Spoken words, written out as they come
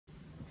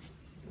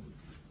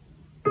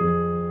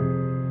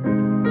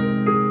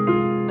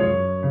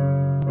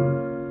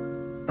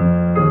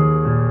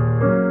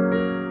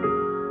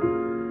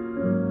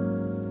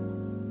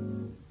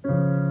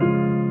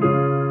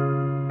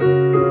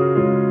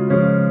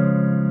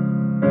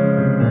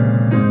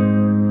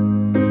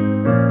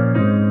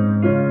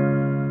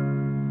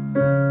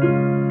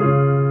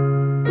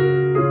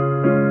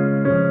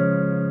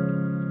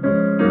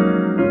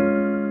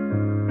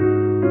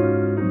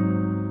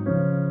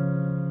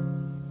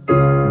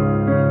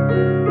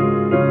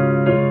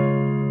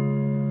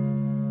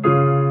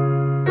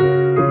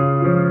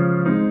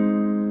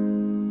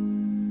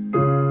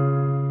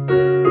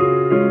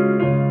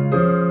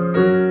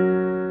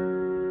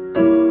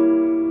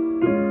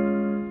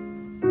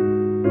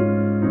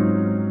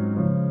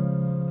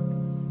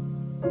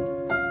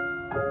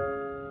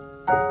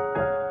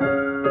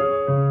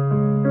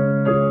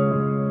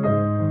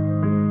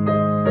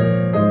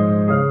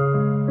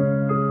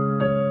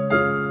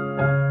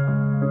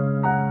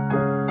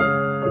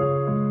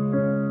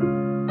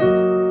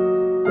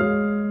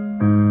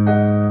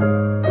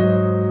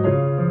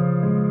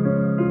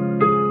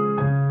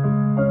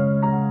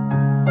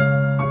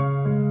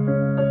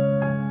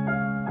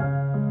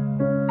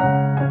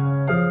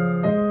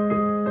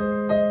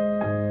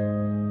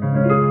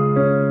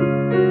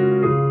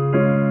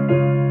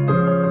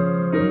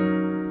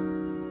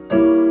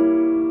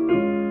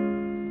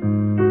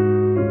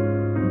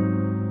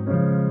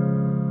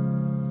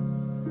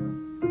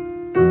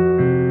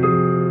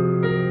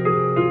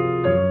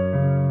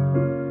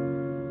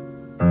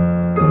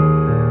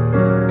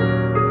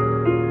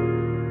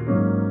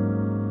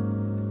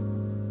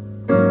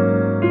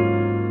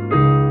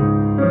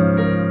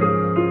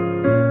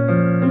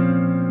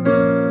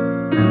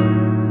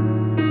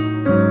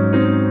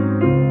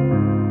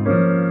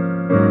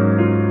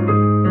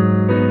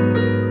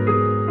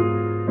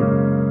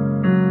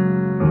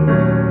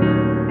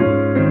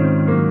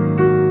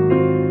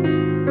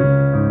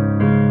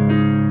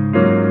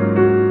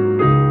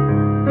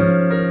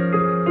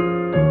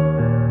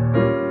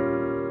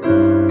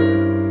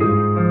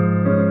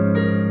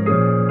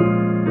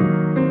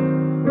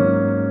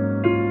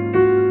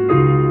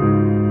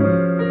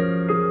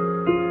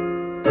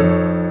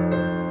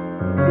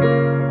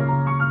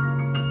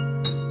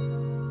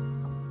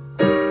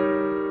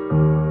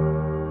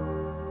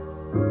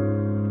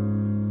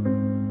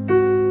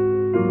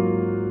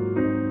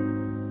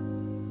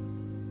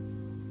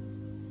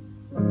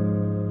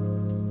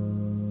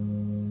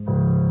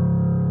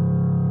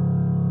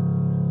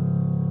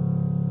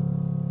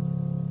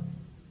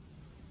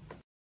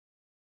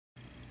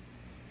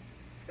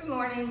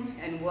morning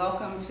and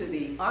welcome to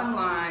the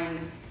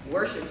online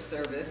worship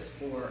service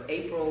for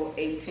April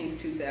 18th,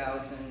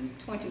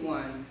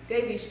 2021,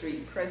 Davie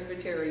Street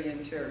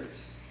Presbyterian Church.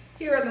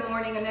 Here are the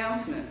morning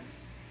announcements.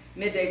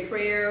 Midday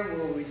prayer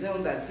will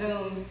resume by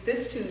Zoom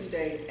this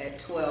Tuesday at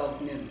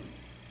 12 noon.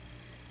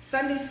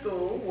 Sunday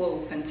school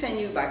will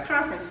continue by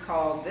conference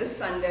call this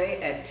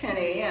Sunday at 10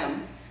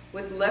 a.m.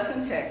 with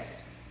lesson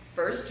text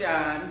 1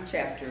 John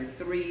chapter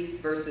 3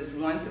 verses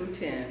 1 through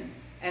 10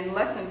 and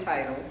lesson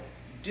title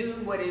Do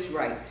What Is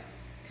Right.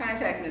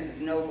 Contact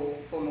Mrs.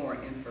 Noble for more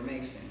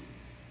information.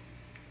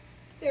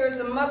 There is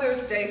a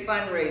Mother's Day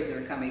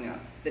fundraiser coming up.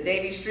 The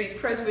Davie Street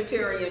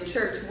Presbyterian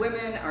Church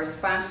women are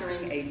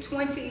sponsoring a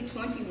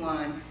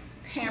 2021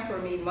 Pamper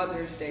Me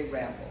Mother's Day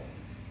raffle.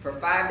 For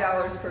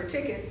 $5 per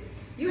ticket,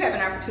 you have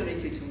an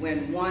opportunity to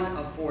win one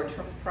of four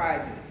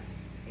prizes.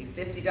 A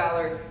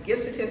 $50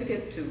 gift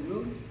certificate to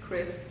Ruth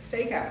Chris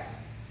Steakhouse,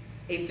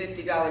 a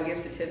 $50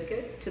 gift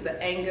certificate to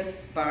the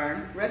Angus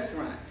Barn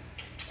Restaurant,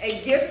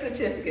 a gift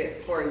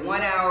certificate for a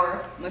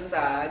 1-hour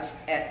massage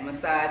at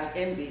Massage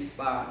Envy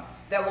Spa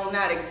that will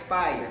not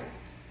expire,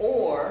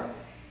 or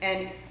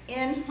an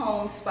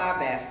in-home spa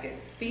basket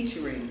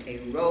featuring a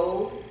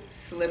robe,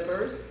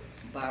 slippers,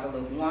 bottle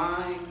of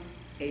wine,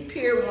 a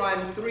Pier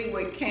 1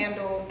 3-wick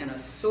candle, and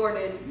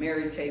assorted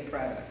Mary Kay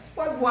products.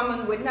 What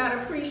woman would not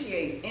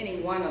appreciate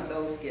any one of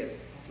those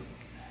gifts?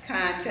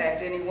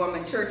 Contact any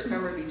woman church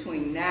member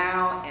between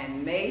now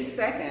and May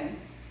 2nd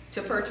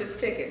to purchase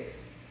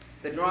tickets.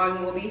 The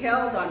drawing will be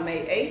held on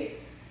May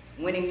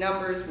 8th. Winning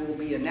numbers will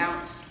be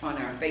announced on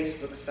our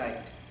Facebook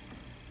site.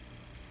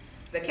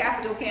 The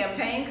Capital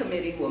Campaign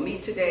Committee will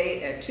meet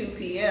today at 2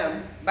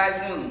 p.m. by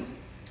Zoom.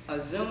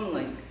 A Zoom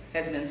link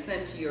has been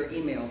sent to your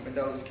email for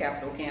those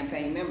Capital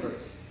Campaign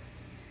members.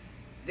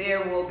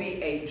 There will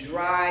be a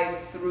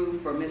drive-through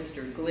for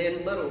Mr.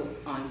 Glenn Little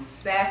on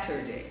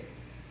Saturday,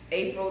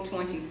 April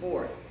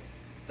 24th.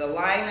 The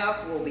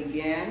lineup will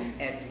begin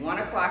at 1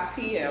 o'clock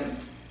p.m.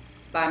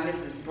 by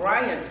Mrs.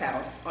 Bryant's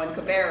house on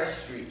Cabarrus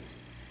Street.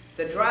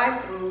 The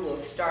drive-through will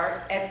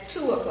start at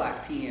 2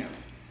 o'clock p.m.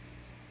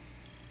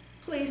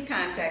 Please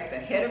contact the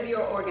head of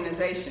your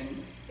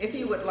organization if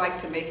you would like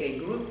to make a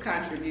group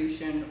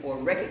contribution or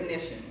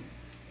recognition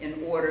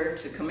in order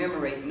to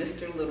commemorate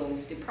Mr.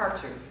 Little's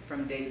departure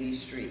from Davie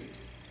Street.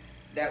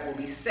 That will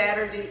be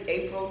Saturday,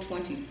 April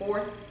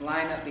 24th.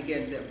 Lineup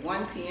begins at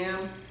 1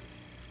 p.m.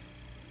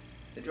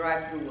 The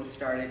drive-through will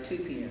start at 2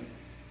 p.m.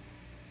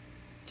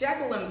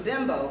 Jacqueline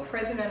Bimbo,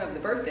 president of the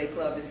Birthday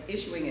Club, is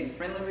issuing a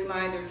friendly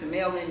reminder to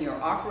mail in your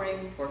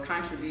offering or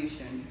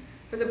contribution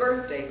for the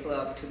Birthday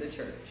Club to the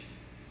church.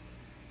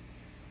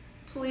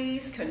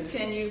 Please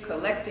continue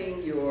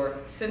collecting your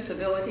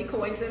sensibility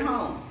coins at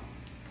home.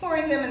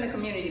 Pouring them in the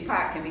community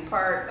pot can be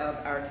part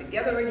of our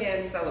Together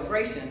Again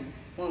celebration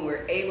when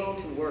we're able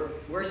to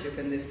worship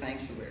in this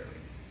sanctuary.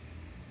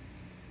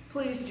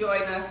 Please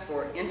join us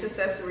for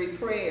intercessory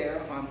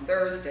prayer on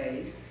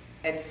Thursdays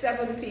at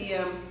 7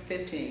 p.m.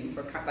 15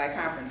 by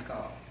conference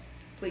call.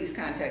 Please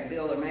contact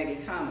Bill or Maggie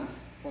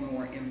Thomas for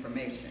more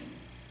information.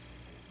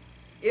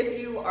 If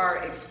you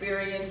are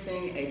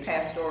experiencing a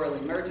pastoral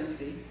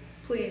emergency,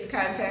 please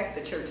contact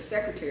the church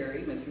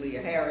secretary, Ms.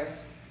 Leah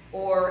Harris,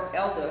 or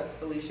Elder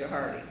Felicia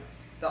Hardy.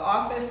 The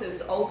office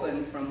is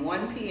open from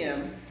 1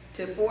 p.m.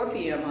 to 4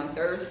 p.m. on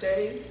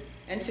Thursdays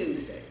and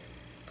Tuesdays.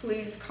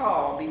 Please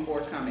call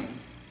before coming.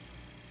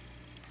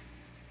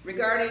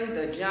 Regarding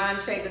the John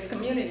Chavis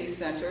Community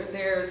Center,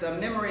 there's a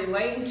memory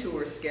lane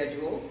tour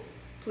scheduled.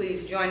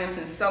 Please join us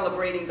in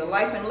celebrating the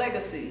life and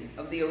legacy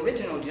of the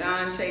original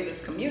John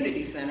Chavis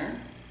Community Center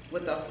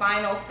with a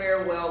final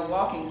farewell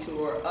walking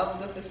tour of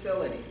the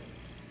facility.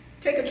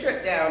 Take a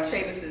trip down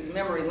Chavis's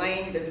memory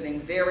lane, visiting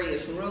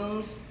various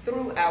rooms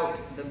throughout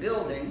the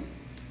building,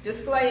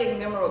 displaying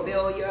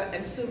memorabilia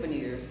and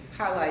souvenirs,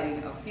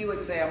 highlighting a few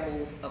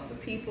examples of the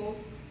people,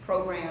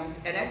 programs,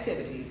 and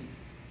activities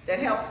that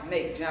helped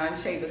make John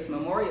Chavis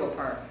Memorial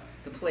Park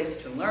the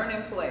place to learn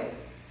and play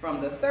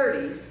from the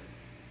 30s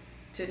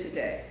to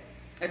today.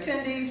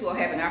 Attendees will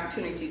have an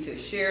opportunity to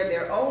share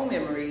their own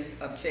memories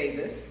of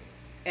Chavis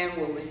and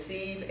will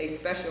receive a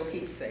special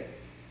keepsake.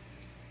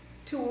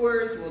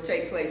 Tours will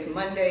take place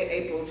Monday,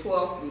 April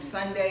 12th through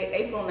Sunday,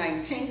 April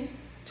 19th,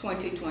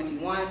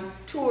 2021.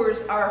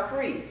 Tours are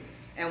free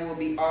and will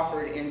be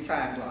offered in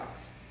time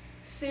blocks.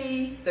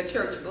 See the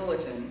church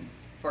bulletin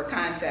for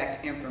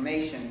contact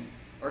information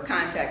or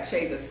contact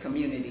Chavis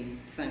Community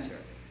Center.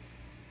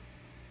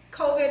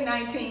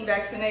 COVID-19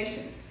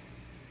 vaccinations.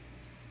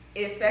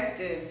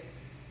 Effective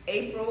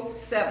April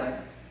 7th,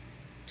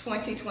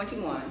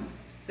 2021,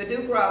 the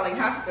Duke Rawling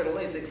Hospital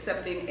is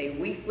accepting on a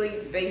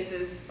weekly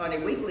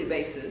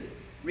basis,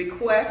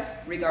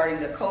 requests regarding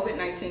the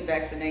COVID-19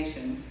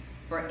 vaccinations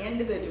for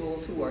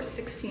individuals who are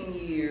 16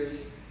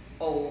 years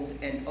old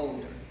and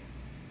older.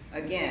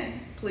 Again,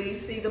 please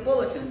see the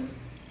bulletin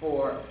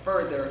for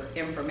further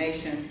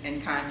information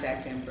and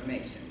contact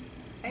information.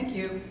 Thank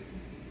you.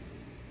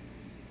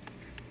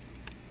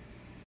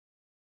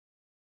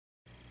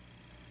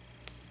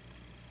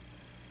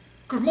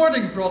 Good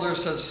morning,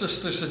 brothers and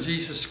sisters in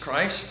Jesus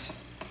Christ.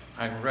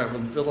 I'm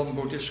Reverend Willem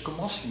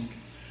Bodisko-Massink,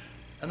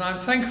 and I'm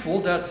thankful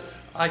that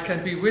I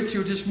can be with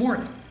you this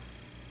morning.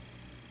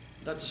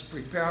 Let us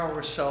prepare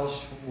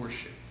ourselves for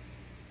worship.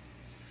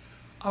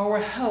 Our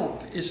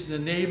help is in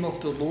the name of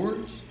the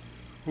Lord,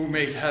 who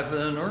made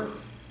heaven and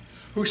earth,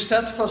 whose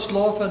steadfast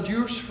love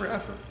endures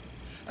forever,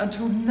 and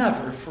who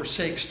never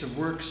forsakes the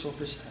works of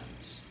his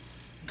hands.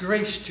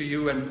 Grace to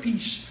you and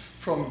peace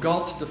from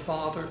God the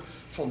Father,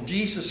 from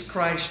Jesus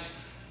Christ,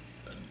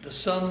 the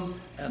Son,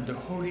 and the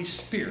Holy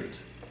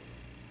Spirit.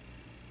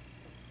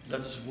 Let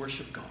us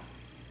worship God.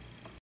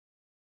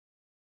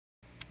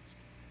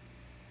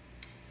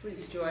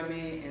 Please join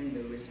me in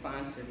the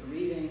responsive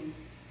reading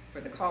for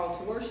the call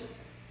to worship.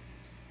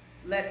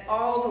 Let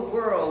all the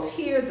world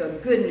hear the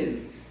good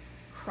news.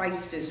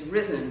 Christ is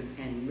risen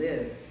and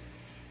lives.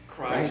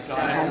 Christ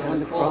died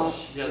on the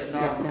cross, yet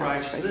now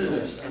Christ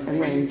lives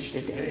and reigns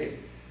today.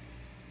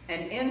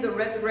 And in the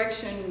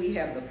resurrection we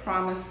have the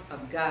promise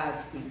of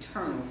God's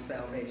eternal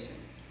salvation.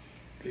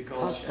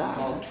 Because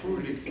God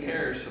truly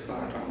cares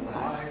about our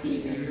lives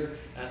here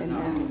and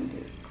now,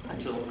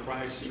 until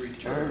Christ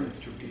returns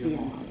to be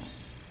among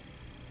us.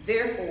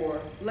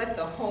 Therefore, let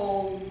the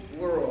whole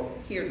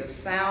world hear the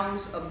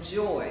sounds of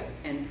joy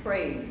and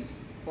praise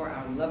for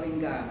our loving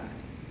God.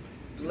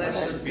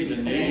 Blessed be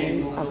the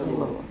name of the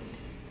Lord.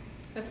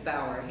 Let's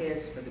bow our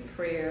heads for the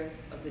prayer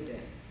of the day.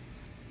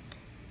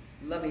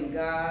 Loving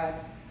God,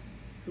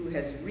 who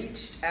has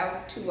reached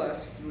out to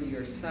us through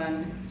your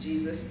Son,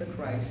 Jesus the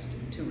Christ,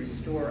 to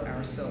restore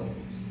our souls,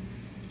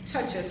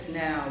 touch us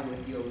now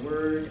with your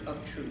word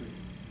of truth.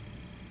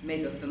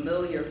 May the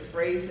familiar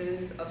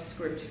phrases of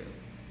Scripture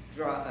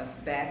draw us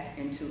back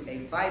into a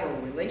vital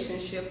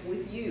relationship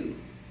with you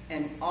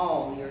and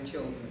all your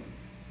children.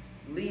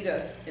 Lead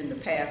us in the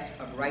paths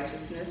of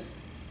righteousness,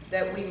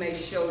 that we may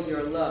show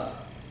your love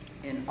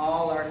in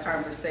all our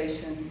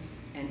conversations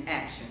and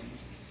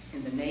actions.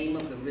 In the name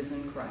of the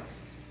risen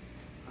Christ.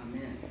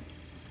 Amen.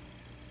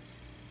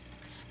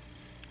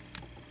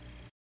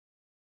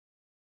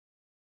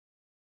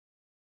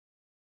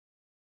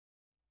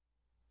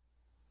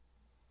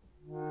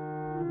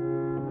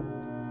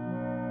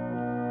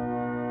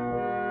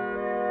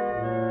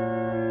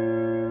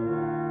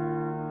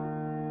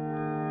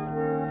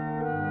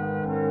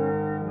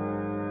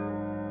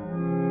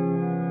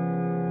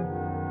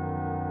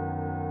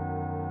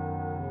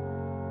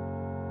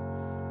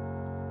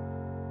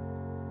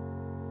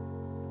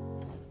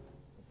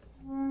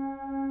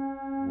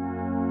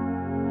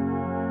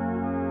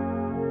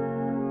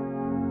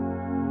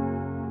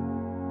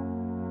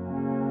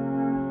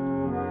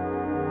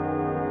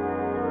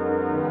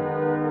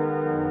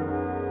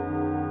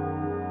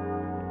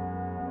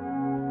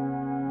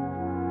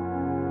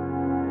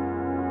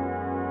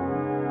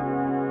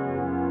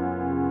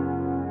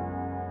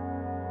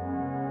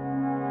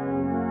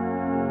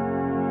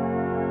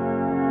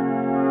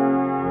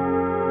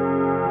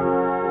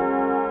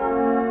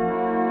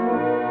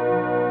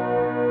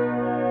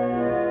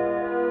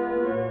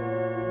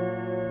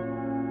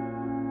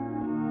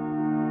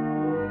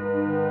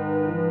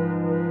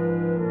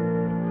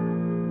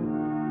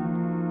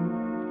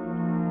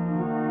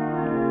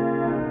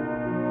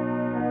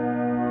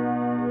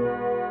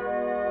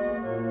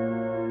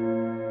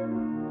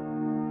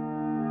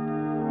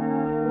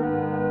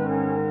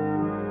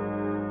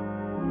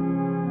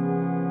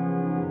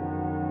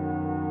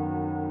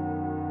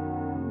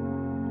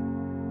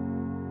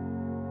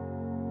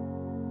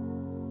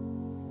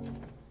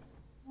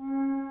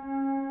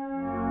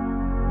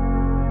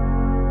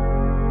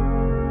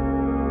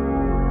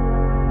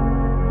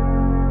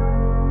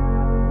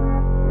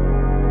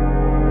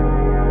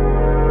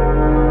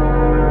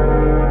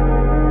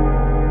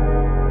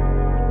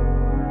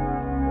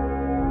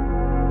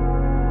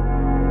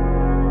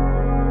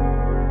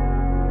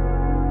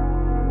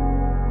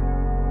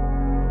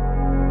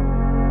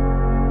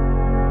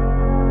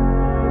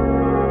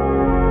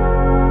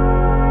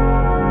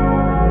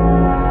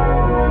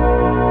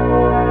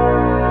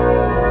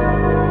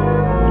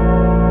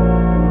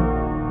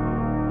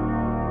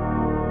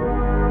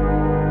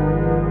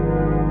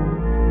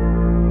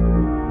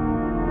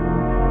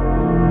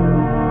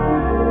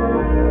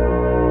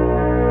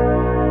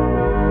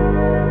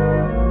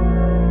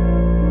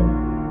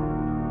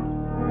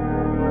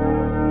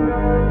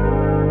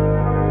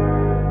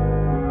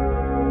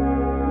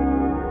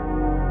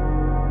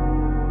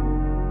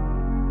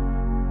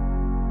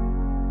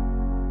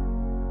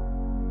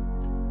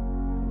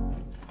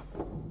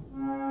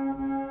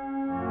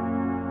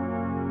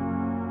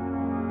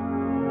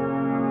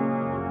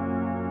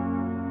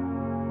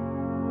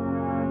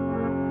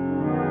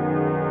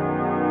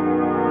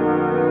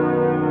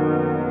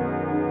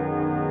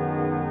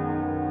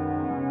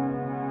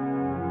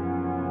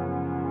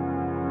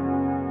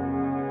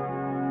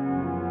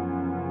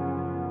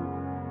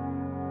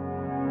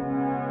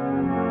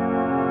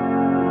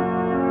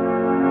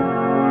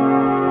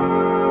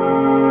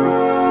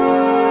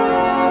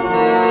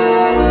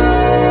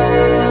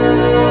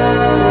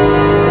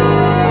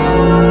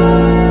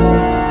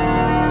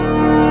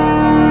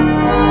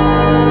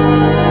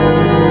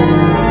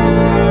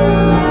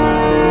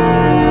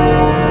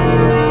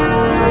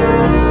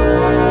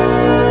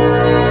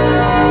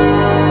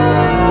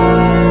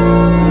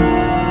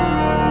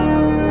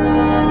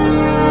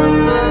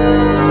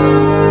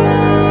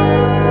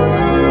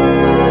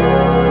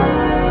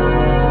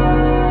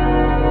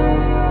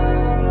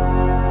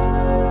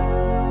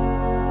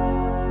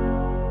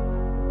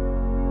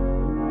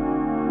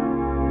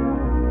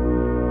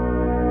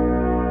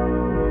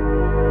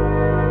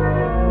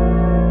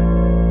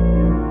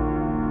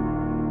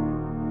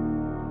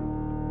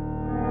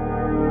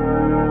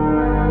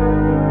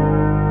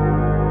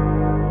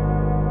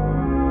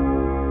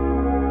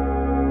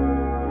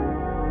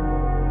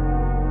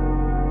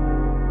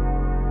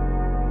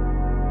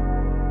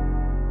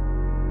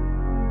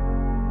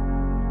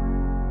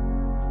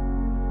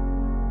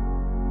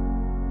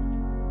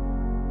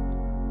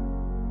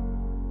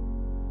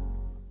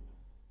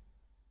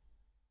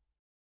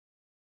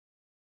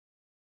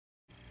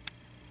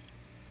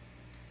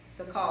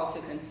 The call to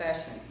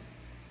confession.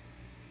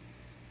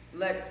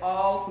 Let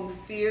all who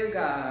fear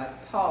God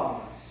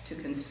pause to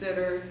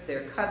consider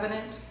their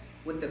covenant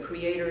with the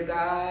Creator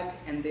God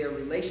and their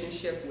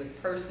relationship with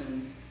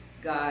persons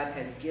God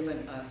has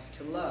given us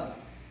to love.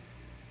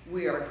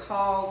 We are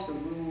called to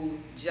rule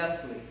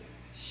justly,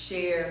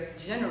 share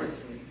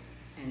generously,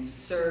 and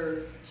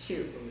serve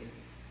cheerfully.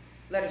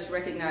 Let us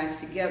recognize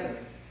together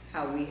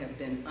how we have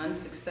been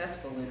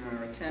unsuccessful in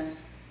our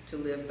attempts to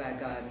live by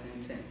God's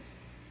intent.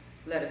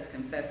 Let us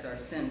confess our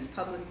sins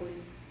publicly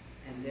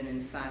and then in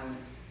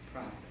silence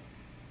privately.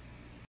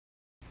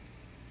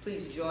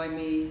 Please join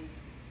me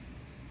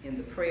in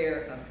the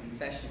prayer of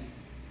confession.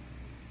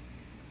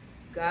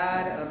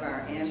 God of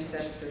our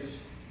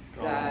ancestors,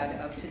 God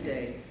of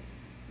today,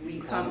 we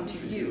come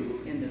to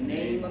you in the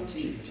name of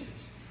Jesus,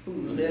 who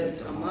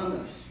lived among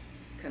us,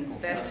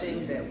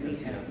 confessing that we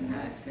have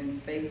not been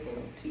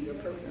faithful to your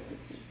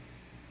purposes.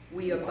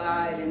 We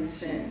abide in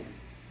sin,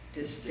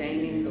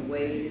 disdaining the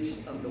ways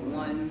of the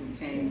one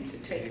who came to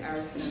take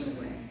our sin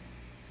away.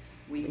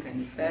 We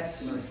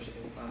confess,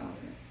 merciful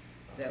Father,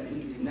 that we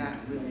do not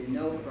really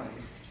know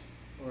Christ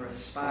or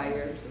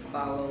aspire to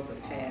follow the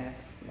path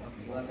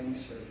of loving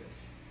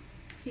service.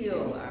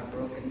 Heal our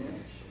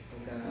brokenness,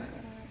 O God,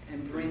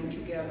 and bring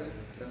together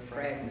the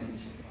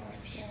fragments of our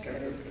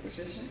scattered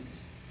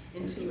existence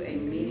into a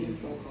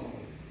meaningful whole.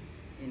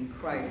 In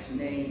Christ's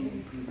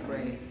name we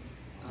pray.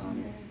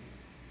 Amen.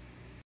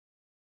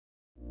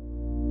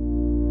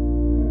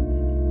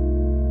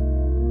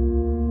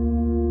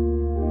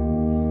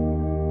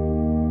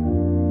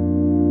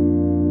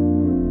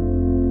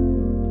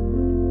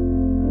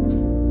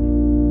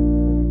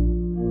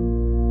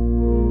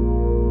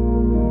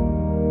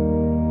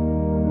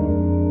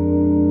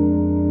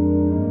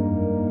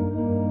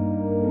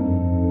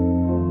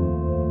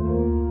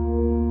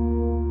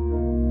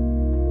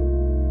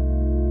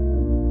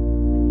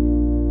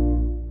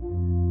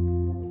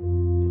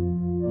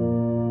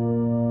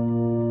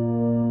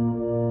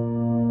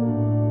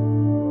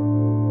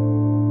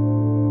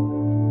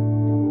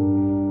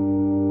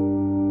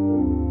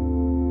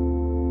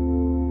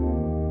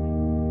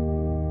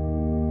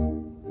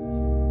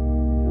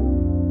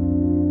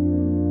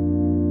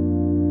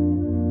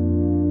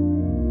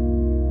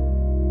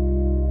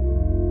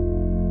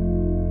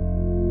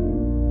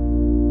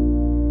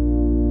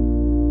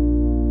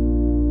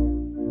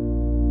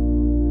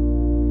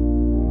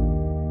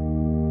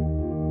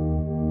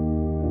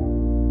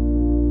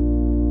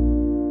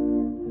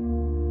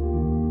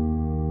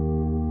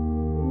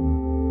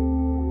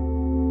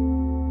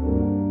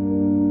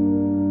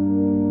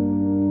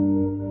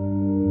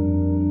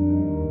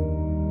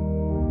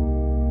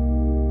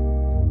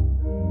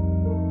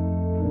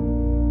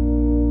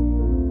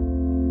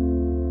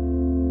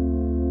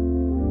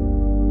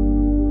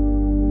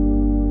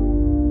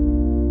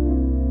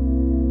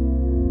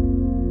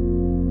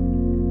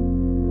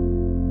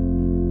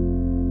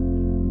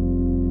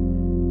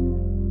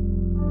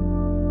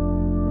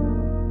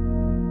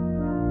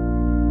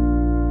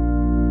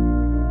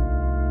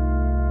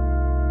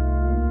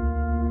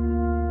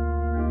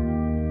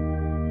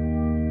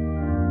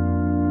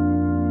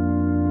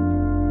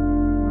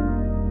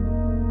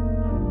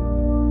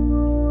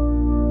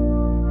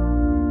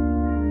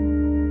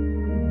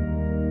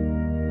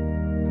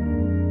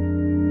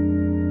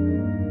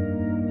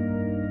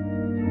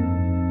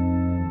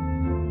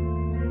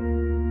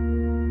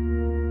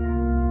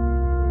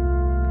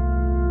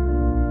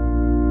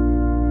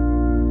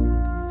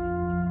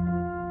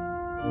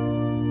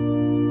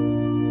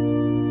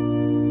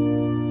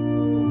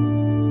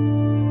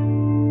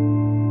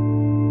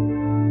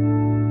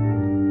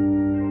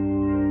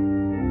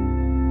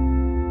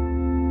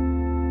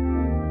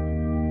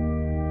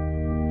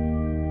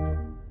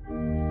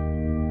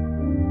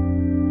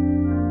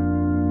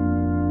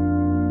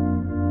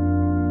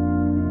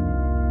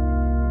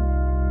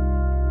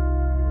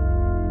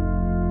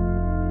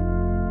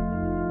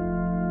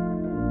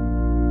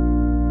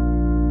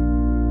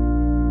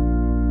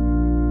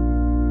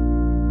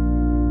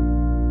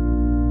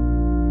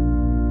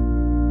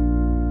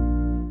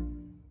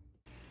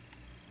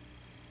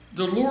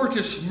 The Lord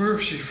is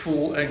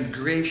merciful and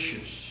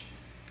gracious.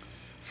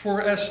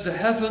 For as the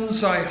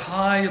heavens are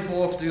high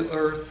above the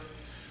earth,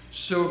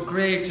 so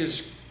great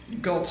is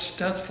God's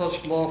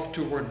steadfast love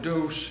toward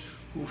those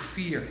who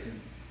fear him.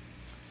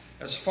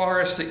 As far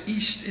as the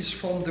east is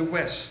from the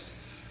west,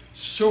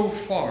 so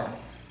far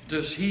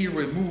does he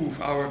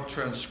remove our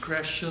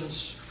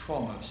transgressions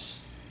from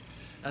us.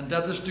 And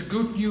that is the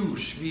good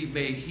news we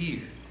may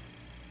hear.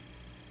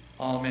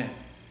 Amen.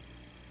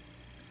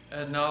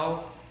 And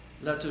now,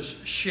 let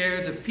us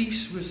share the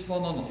peace with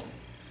one another.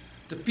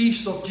 The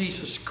peace of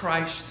Jesus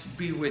Christ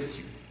be with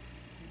you.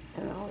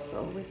 And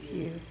also with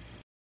you.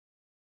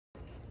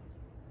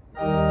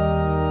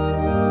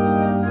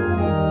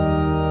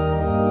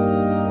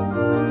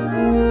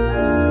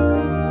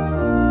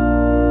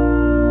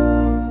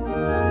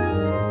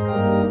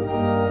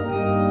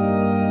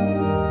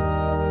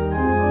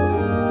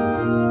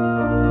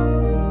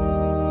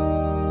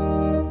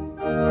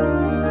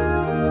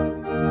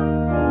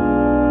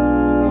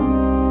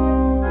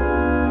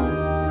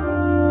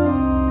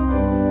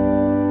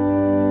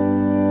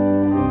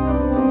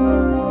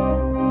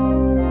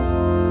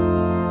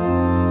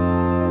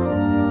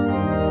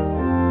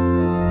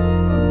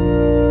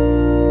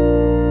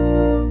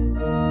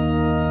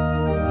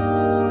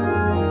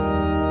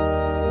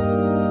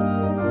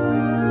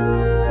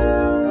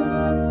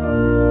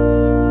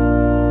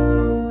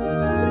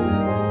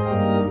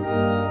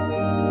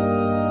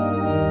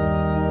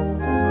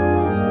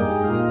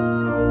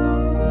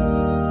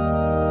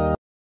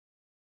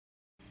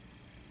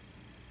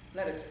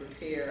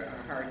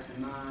 hearts and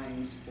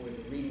minds for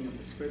the reading of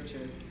the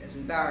scripture as we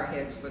bow our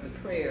heads for the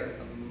prayer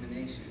of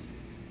illumination.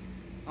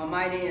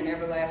 Almighty and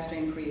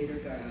everlasting Creator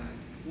God,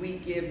 we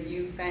give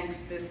you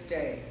thanks this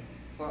day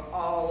for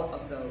all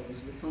of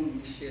those with whom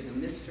we share the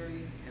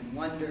mystery and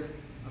wonder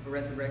of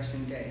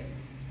Resurrection Day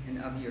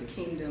and of your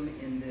kingdom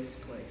in this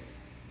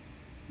place.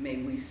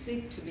 May we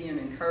seek to be an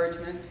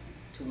encouragement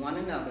to one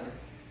another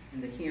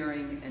in the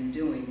hearing and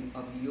doing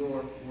of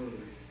your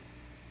word.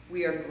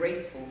 We are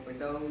grateful for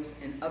those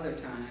in other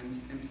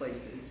times and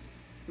places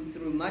who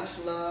through much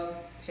love,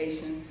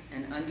 patience,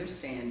 and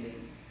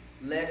understanding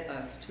led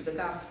us to the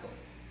gospel,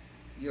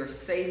 your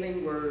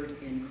saving word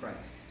in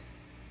Christ.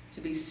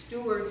 To be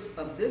stewards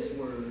of this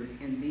word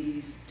in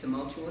these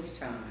tumultuous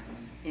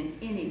times, in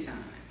any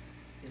time,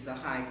 is a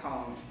high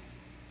calling.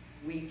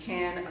 We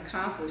can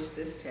accomplish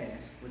this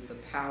task with the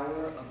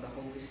power of the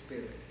Holy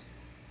Spirit,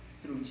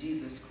 through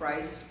Jesus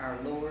Christ our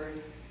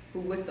Lord, who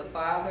with the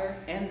Father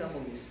and the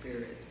Holy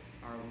Spirit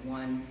are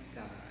one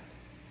God.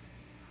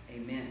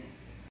 Amen.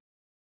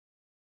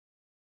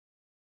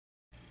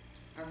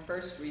 Our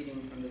first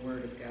reading from the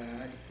Word of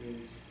God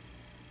is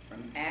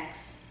from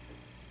Acts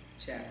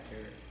chapter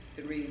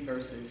 3,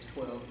 verses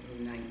 12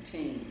 through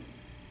 19.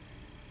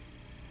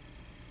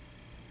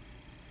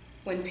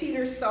 When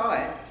Peter saw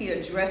it, he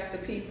addressed the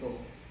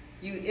people.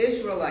 You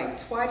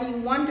Israelites, why do you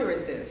wonder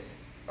at this?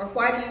 Or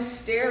why do you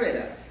stare at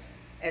us,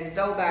 as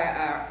though by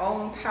our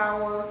own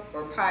power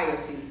or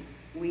piety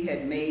we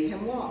had made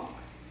him walk?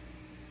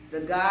 The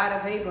God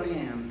of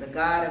Abraham, the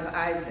God of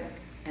Isaac,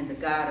 and the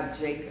God of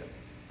Jacob,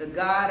 the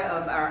God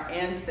of our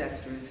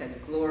ancestors has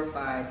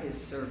glorified his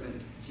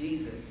servant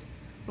Jesus,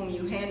 whom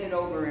you handed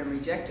over and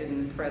rejected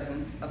in the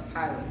presence of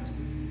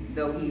Pilate,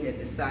 though he had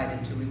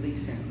decided to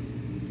release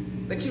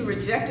him. But you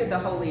rejected the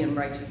holy and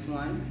righteous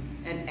one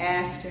and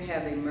asked to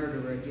have a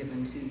murderer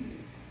given to you,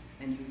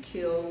 and you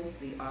killed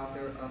the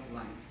author of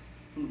life,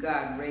 whom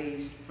God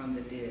raised from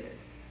the dead.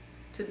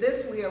 To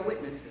this we are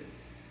witnesses,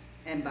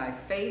 and by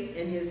faith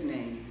in his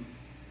name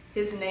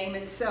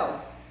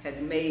itself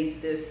has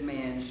made this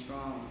man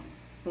strong,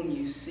 whom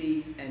you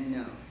see and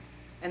know.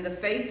 And the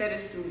faith that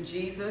is through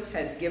Jesus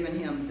has given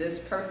him this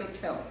perfect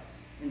help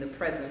in the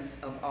presence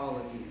of all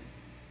of you.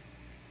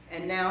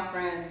 And now,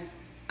 friends,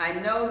 I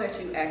know that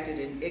you acted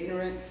in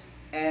ignorance,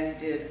 as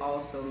did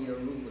also your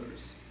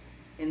rulers.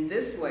 In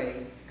this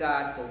way,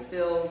 God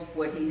fulfilled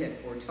what he had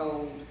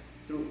foretold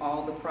through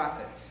all the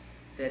prophets,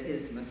 that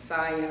his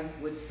Messiah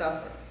would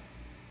suffer.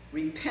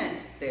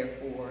 Repent,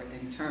 therefore,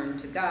 and turn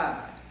to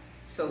God,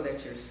 so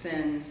that your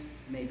sins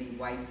may be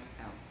wiped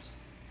out.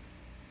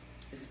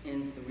 This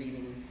ends the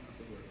reading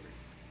of the word.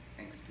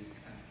 Thanks be to God.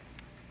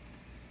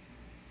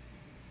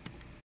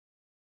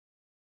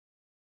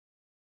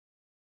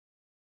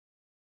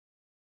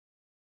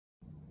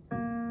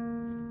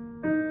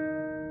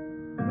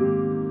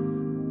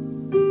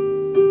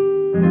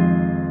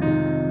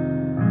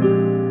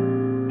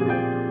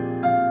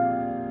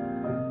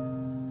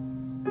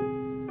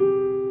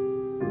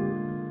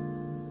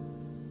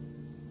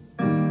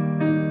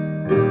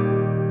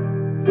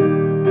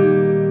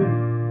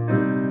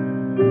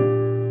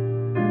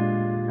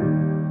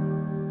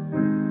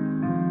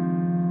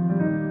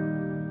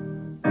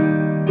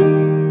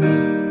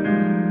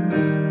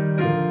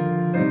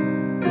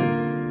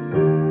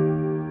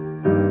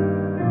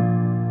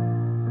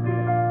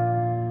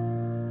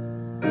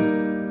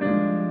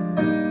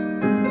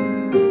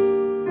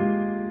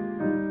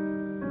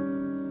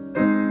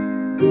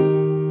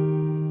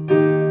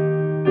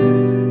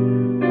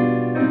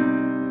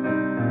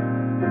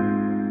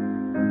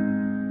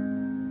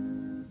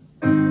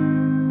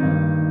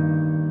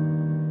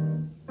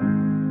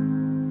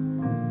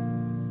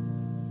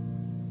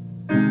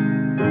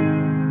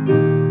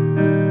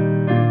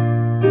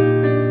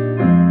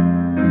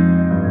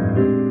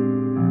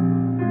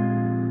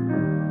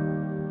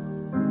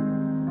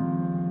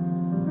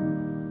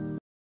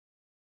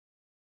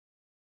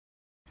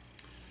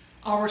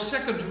 Our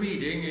second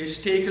reading is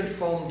taken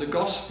from the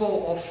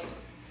Gospel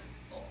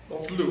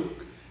of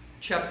Luke,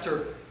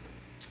 chapter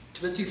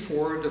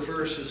 24, the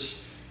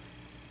verses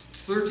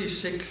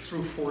 36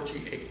 through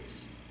 48.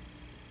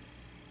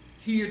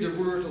 Hear the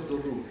word of the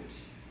Lord.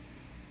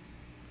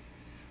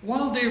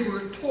 While they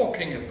were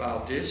talking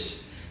about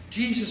this,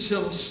 Jesus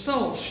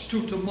himself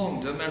stood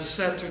among them and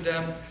said to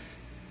them,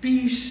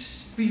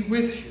 "Peace be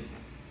with you."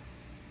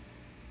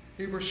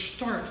 They were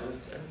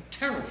startled and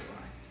terrified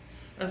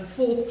and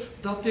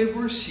thought that they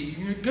were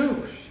seeing a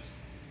ghost.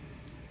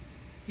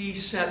 He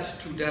said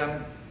to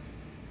them,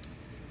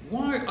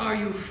 "Why are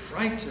you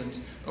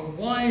frightened, and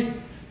why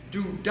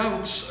do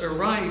doubts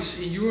arise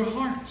in your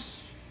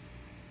hearts?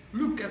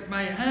 Look at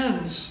my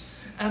hands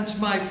and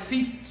my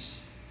feet.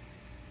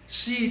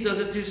 See that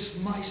it is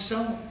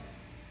myself.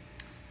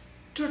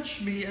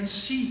 Touch me and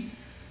see,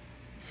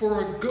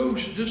 for a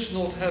ghost does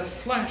not have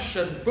flesh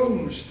and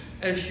bones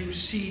as you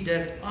see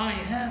that I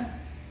have."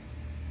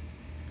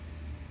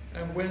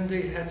 And when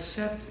he had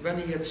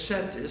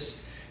said this,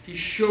 he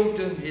showed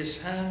them his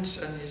hands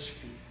and his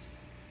feet.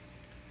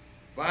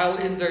 While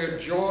in their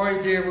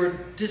joy they were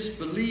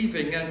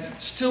disbelieving and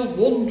still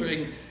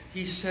wondering,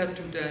 he said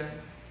to them,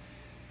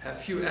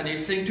 "Have you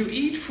anything to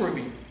eat for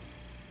me?"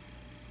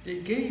 They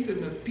gave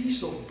him a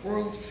piece of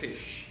broiled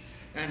fish,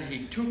 and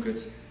he took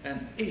it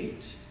and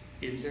ate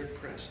in their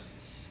presence.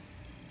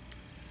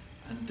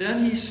 And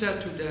then he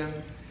said to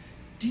them,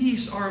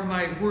 "These are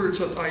my words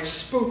that I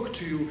spoke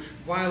to you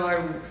while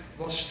I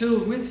was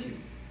still with you,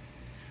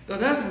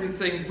 that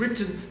everything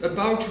written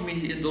about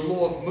me in the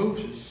law of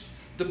Moses,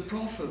 the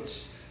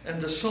prophets,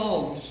 and the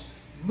Psalms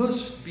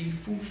must be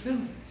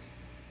fulfilled."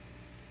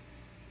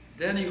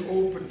 Then he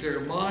opened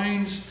their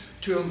minds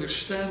to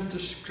understand the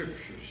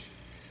scriptures,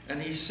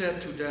 and he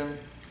said to them,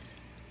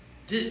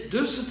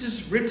 "Thus it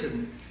is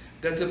written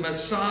that the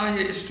Messiah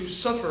is to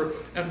suffer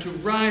and to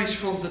rise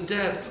from the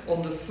dead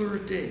on the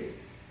third day,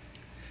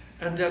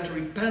 and that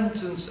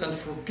repentance and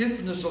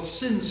forgiveness of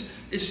sins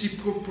is to be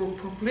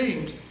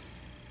proclaimed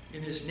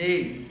in his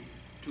name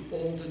to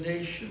all the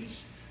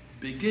nations,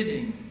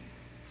 beginning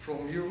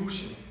from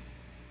Jerusalem.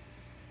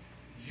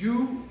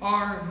 You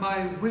are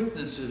my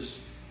witnesses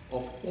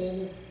of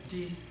all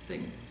these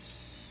things."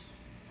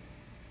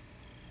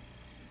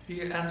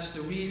 Here ends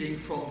the reading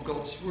from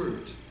God's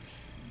word.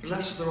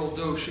 Blessed are all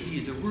those who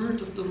hear the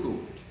word of the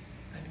Lord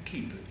and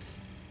keep it.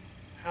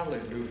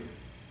 Hallelujah.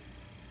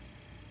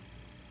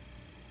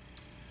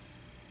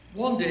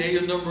 One day,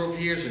 a number of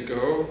years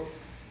ago,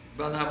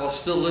 when I was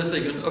still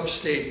living in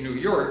upstate New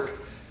York,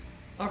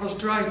 I was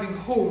driving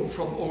home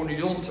from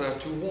Oneonta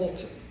to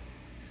Walton,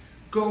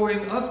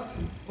 going up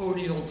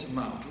Oneonta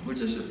Mountain,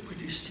 which is a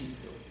pretty steep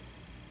hill.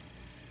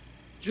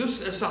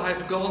 Just as I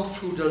had gone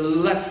through the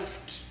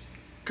left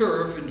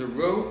curve in the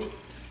road,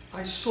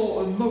 I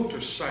saw a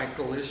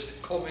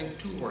motorcyclist coming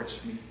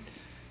towards me,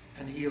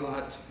 and he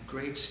had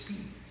great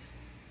speed.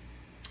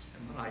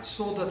 And when I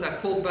saw that, I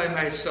thought by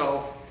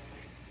myself,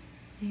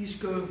 he's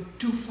going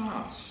too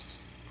fast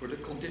for the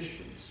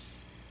conditions.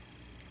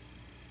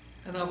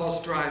 And I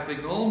was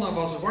driving on, I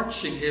was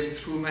watching him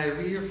through my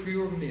rear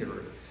view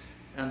mirror,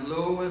 and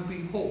lo and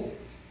behold,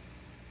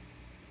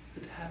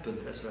 it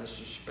happened as I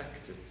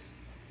suspected.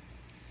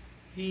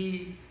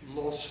 He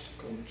lost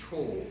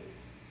control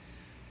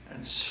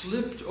and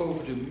slipped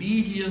over the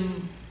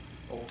median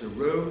of the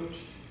road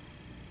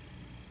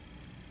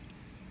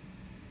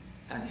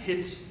and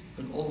hit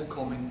an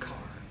oncoming car.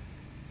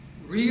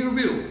 Rear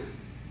wheel.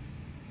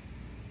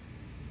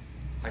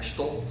 I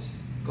stopped,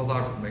 got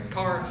out of my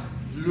car,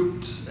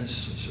 looked and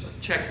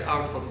checked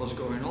out what was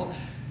going on,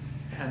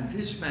 and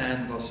this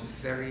man was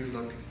very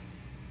lucky.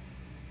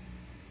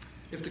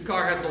 If the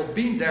car had not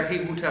been there, he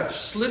would have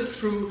slipped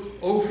through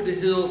over the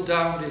hill,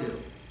 down the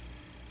hill.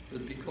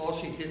 But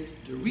because he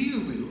hit the rear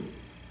wheel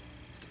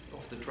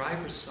of the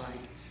driver's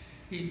side,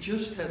 he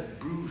just had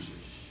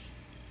bruises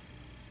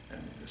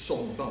and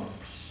some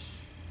bumps.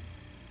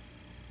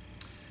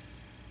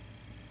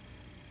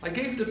 I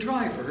gave the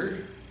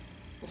driver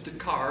of the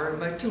car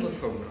my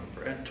telephone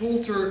number and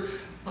told her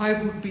I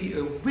would be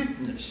a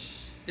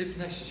witness if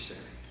necessary.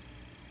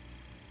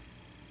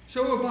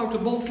 So about a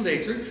month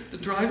later, the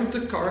driver of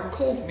the car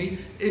called me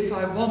if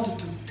I wanted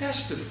to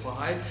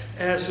testify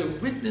as a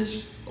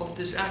witness of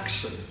this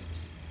accident,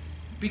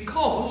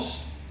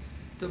 because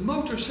the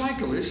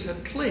motorcyclist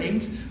had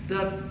claimed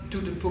that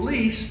to the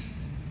police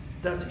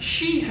that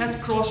she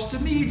had crossed the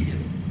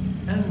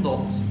median and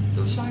not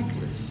the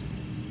cyclist.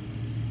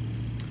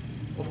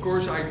 Of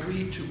course, I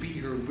agreed to be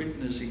her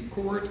witness in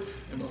court,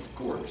 and of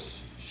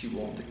course, she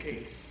won the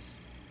case.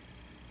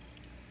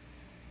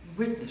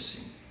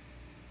 Witnessing.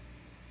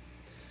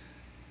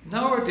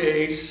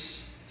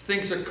 Nowadays,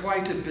 things are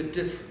quite a bit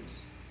different.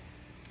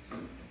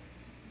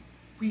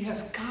 We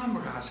have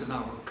cameras in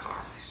our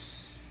cars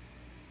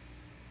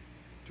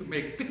to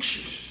make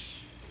pictures.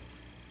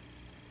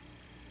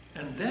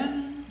 And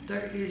then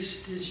there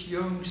is this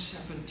young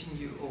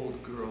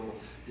 17-year-old girl,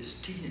 this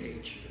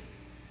teenager,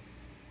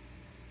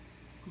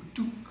 who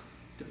took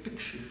the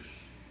pictures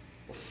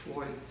of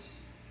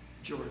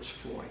George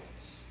Floyd.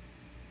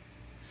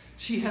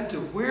 She had the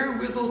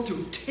wherewithal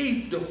to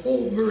tape the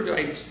whole murder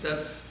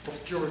incident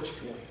of George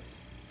Floyd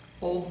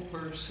on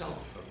her cell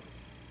phone.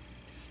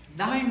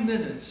 9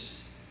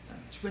 minutes and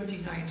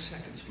 29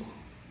 seconds long.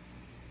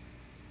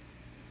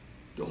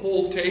 The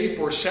whole tape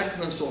or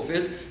segments of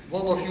it,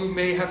 one of you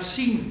may have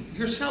seen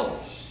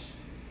yourselves.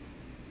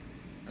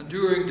 And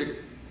during the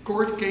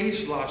court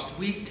case last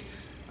week,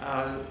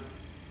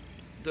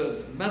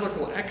 the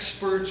medical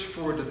experts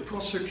for the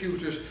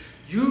prosecutors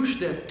used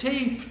that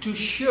tape to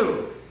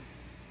show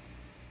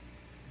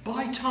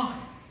by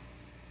time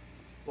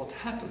what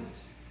happened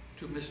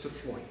to Mr.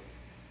 Floyd.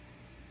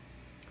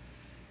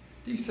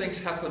 These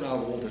things happen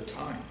now all the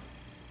time.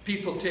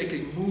 People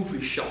taking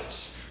movie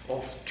shots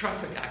of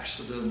traffic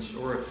accidents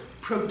or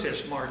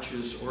protest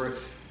marches or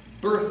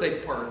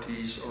birthday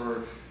parties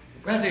or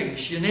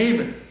weddings, you name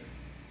it.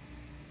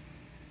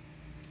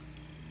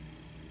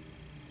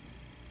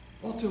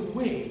 What a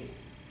way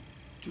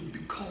to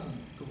become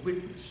a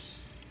witness.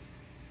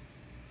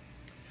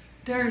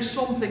 There is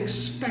something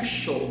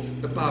special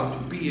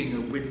about being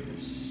a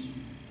witness.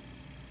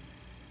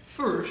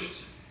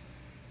 First,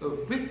 a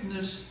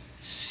witness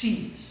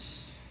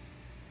sees.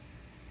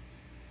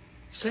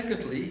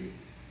 Secondly,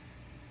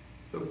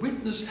 a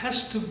witness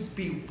has to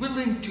be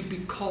willing to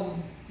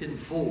become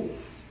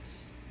involved.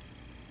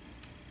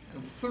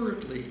 And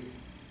thirdly,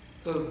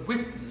 a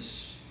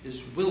witness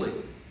is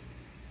willing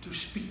to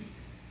speak.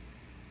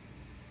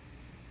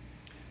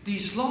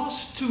 These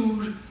last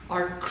two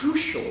are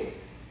crucial.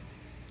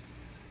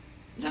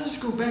 Let us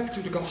go back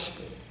to the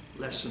gospel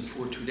lesson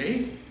for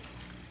today.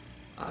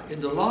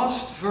 In the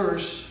last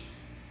verse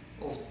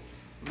of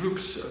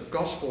Luke's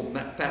gospel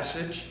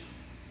passage,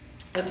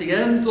 at the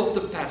end of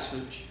the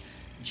passage,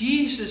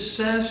 Jesus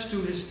says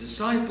to his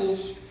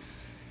disciples,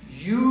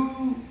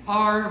 "You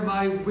are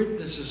my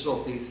witnesses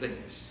of these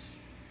things."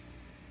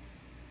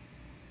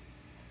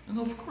 And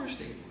of course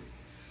they were.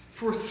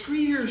 For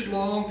 3 years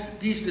long,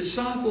 these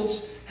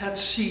disciples had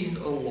seen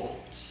a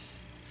lot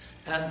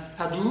and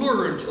had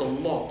learned a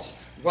lot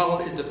while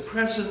in the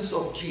presence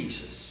of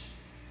Jesus.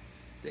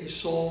 They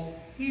saw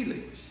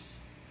healings.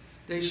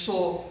 They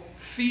saw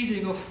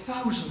feeding of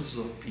thousands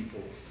of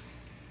people.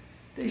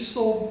 They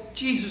saw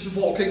Jesus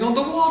walking on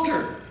the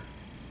water.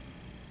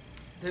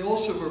 They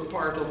also were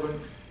part of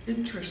an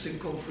interesting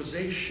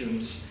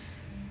conversations,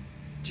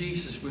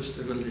 Jesus with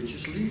the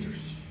religious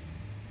leaders.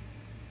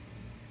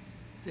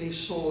 They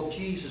saw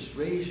Jesus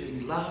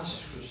raising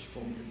Lazarus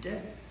from the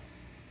dead.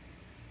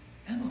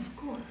 And of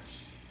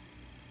course,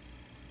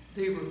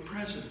 they were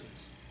present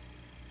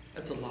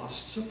at the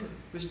Last Supper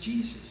with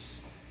Jesus.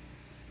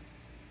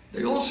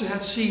 They also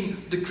had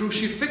seen the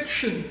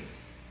crucifixion,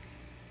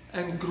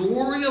 and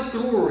glory of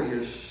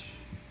glorious,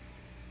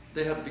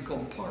 they had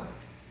become part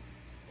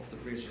of the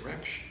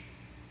resurrection.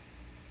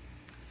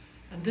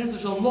 And that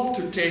is a lot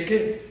to take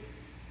in.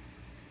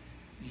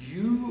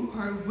 You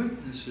are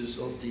witnesses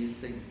of these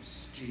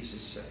things,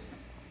 Jesus said.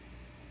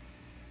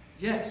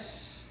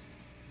 Yes,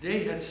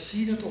 they had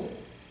seen it all.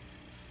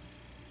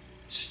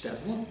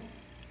 Step one.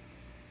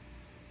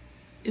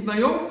 In my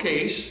own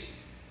case,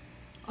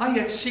 I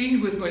had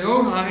seen with my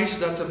own eyes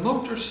that the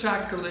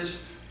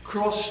motorcyclist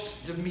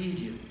crossed the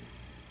median.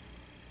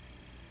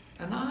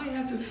 And I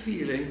had a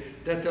feeling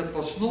that that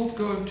was not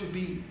going to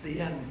be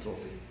the end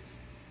of it.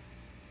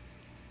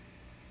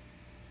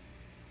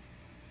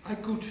 I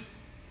could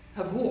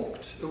have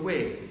walked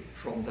away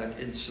from that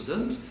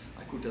incident.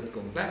 I could have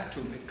gone back to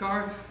my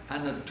car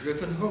and had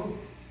driven home.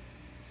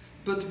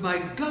 But my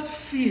gut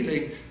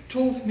feeling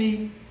told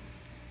me,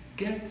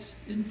 get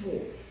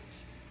involved.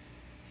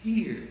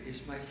 Here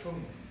is my phone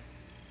number.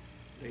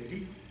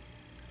 Lady,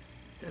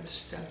 that's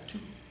step 2.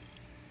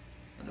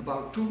 And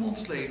about 2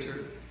 months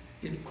later,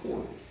 in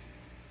court,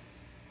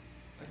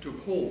 I took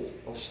hold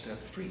of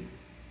step 3.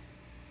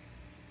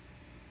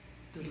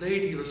 The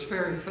lady was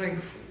very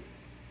thankful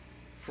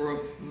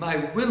for my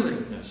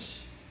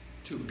willingness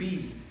to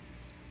be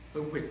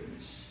a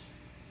witness.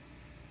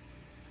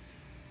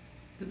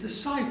 The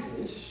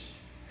disciples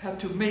had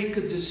to make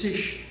a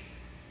decision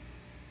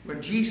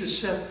when Jesus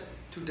said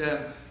to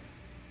them,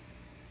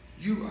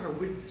 "You are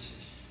witnesses."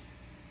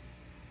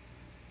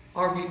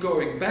 Are we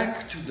going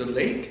back to the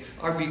lake?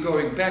 Are we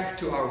going back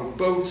to our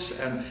boats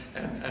and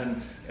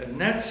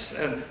nets?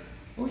 And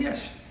oh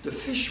yes, the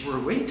fish were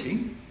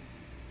waiting.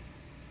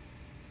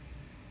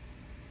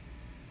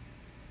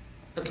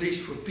 At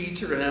least for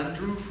Peter and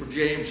Andrew, for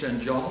James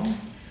and John,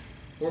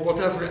 or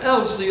whatever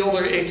else the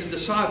other 8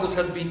 disciples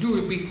had been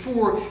doing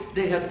before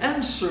they had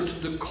answered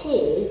the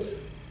call,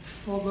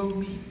 "Follow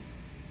me."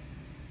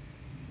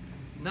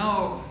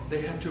 Now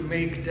they had to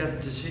make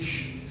that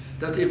decision,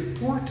 that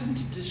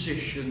important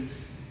decision.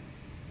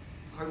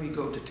 Are we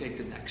going to take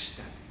the next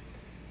step?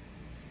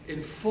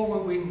 In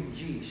following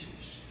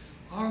Jesus,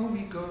 are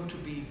we going to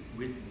be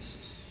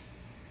witnesses?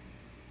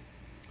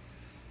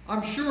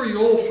 I'm sure you're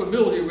all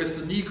familiar with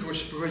the Negro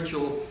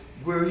spiritual,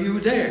 "Were you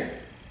there?"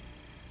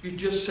 We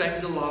just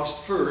sang the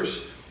last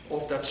verse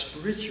of that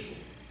spiritual.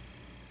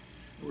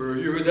 Were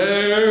you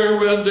there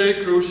when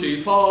they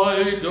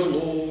crucified the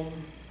Lord?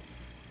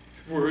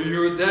 Were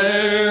you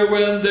there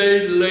when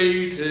they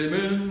laid him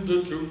in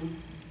the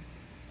tomb?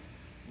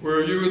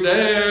 Were you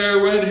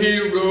there when he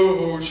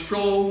rose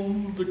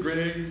from the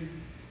grave?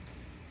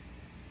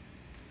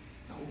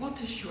 Now,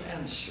 what is your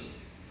answer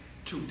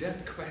to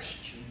that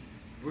question?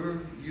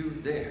 Were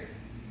you there?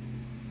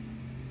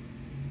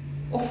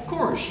 Of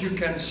course, you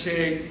can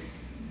say,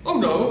 "Oh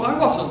no, I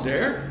wasn't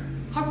there.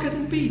 How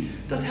can it be?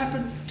 That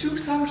happened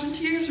 2,000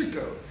 years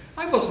ago.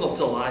 I was not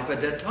alive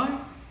at that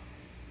time."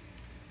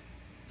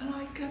 And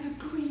I can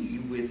agree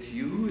with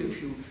you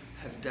if you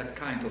have that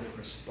kind of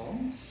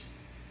response.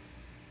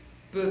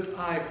 But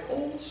I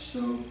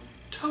also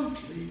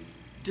totally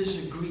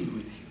disagree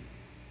with you.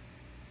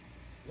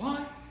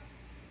 Why?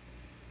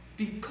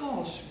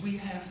 Because we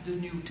have the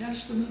New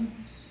Testament.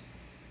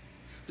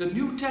 The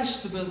New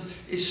Testament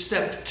is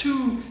step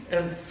 2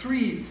 and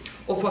 3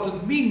 of what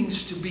it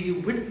means to be a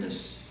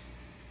witness.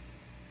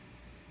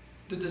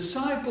 The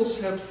disciples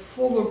had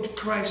followed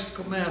Christ's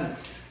command.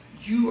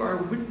 You are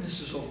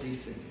witnesses of these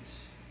things.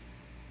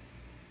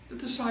 The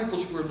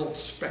disciples were not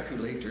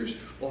speculators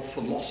or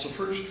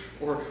philosophers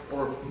or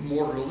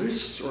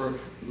moralists or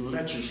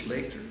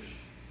legislators.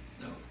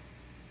 No,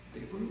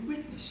 they were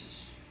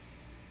witnesses.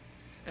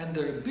 And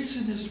their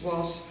business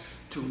was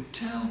to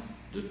tell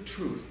the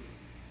truth.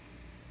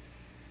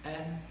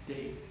 And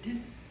they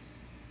did.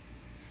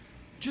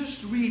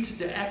 Just read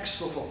the Acts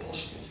of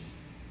Apostles.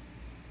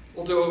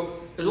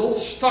 Although it all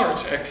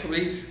starts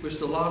actually with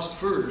the last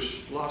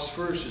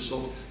verses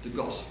of the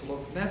Gospel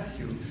of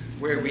Matthew,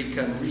 where we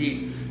can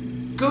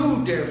read,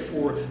 "Go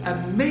therefore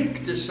and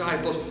make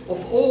disciples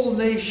of all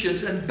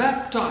nations and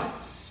baptize."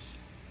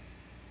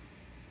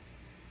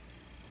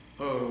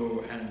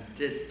 Oh, and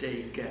did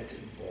they get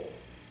involved?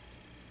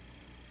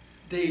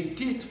 They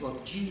did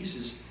what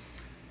Jesus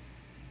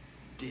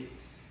did.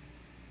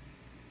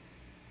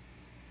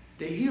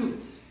 They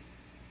healed.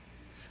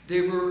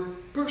 They were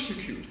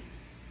persecuted.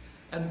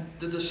 And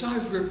the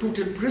disciples were put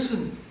in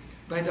prison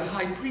by the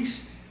high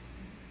priest.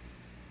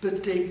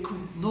 But they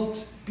could not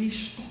be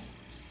stopped.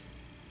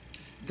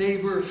 They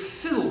were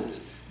filled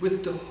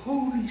with the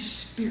Holy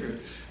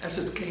Spirit as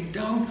it came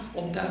down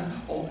on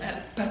them on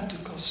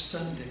Pentecost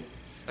Sunday.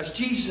 As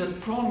Jesus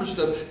had promised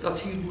them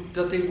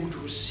that they would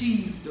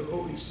receive the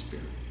Holy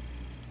Spirit.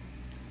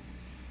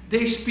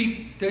 They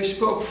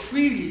spoke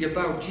freely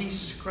about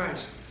Jesus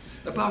Christ,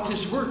 about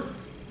his work,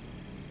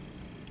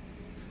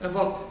 and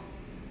what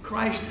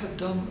Christ had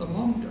done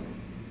among them.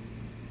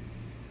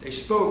 They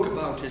spoke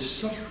about his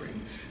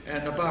suffering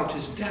and about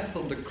his death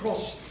on the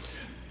cross.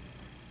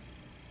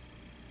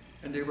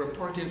 And they were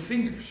pointing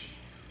fingers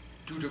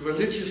to the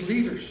religious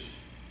leaders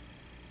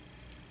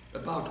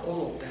about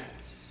all of that.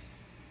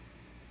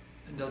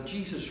 And that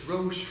Jesus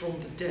rose from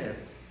the dead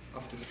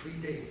after 3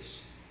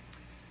 days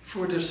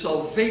for the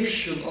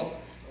salvation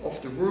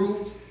of the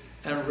world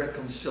and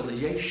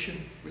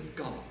reconciliation with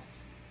God.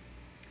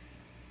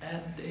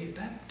 And they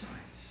baptized.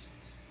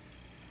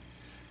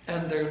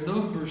 And their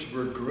numbers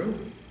were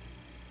growing.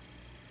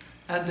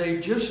 And they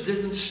just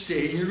didn't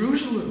stay in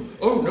Jerusalem.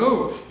 Oh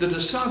no, the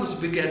disciples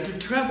began to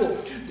travel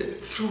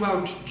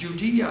throughout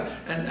Judea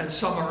and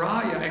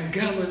Samaria and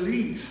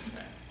Galilee.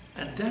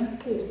 And then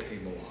Paul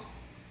came along.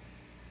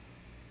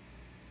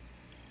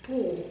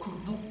 Paul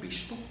could not be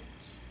stopped.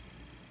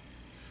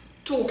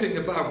 Talking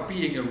about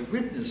being a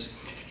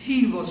witness,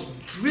 he was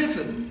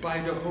driven by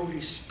the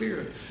Holy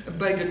Spirit. And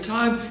by the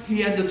time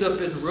he ended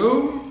up in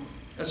Rome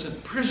as a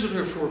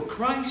prisoner for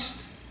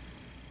Christ,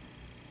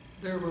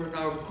 there were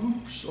now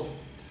groups of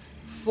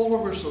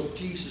followers of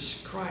Jesus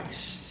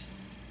Christ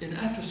in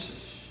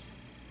Ephesus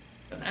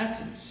and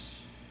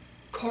Athens,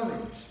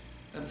 Corinth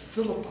and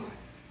Philippi,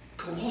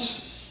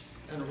 Colossus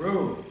and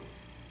Rome,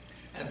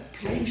 and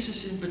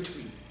places in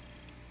between.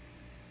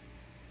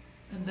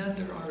 And then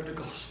there are the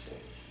Gospels.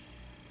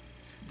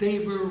 They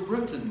were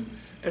written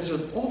as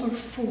another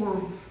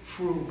form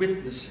for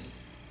witnessing.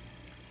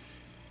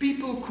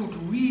 People could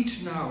read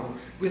now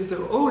with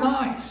their own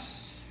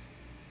eyes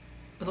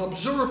and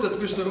observe that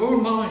with their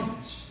own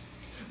minds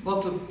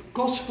what the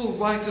Gospel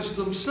writers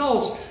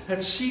themselves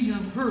had seen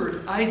and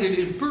heard, either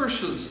in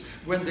persons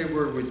when they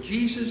were with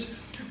Jesus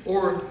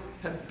or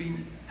had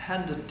been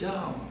handed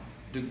down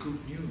the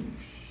good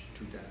news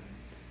to them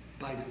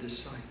by the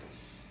disciples,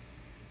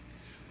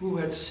 who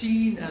had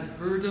seen and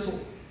heard it all,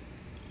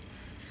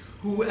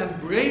 who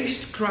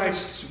embraced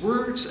Christ's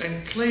words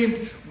and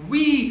claimed,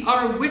 "We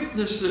are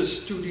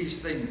witnesses to these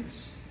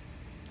things."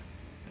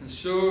 And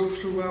so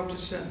throughout the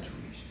centuries,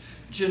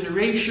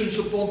 generations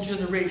upon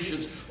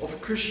generations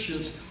of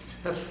Christians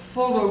have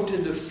followed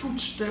in the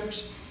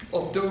footsteps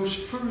of those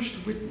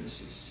first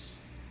witnesses,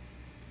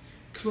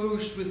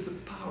 clothed with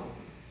the power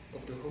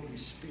of the Holy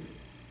Spirit.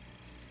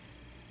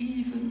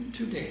 Even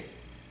today.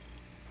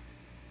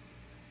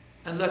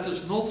 And let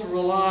us not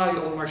rely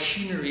on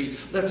machinery.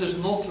 Let us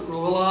not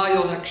rely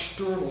on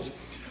externals.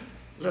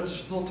 Let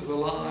us not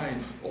rely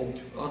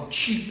on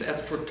cheap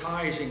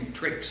advertising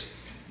tricks,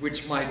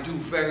 which might do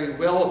very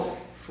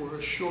well for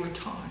a short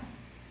time.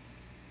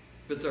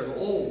 But they're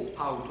all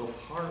out of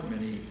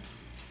harmony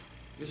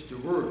with the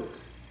work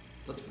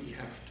that we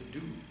have to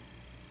do.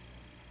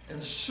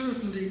 And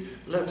certainly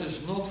let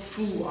us not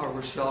fool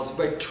ourselves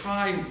by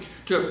trying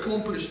to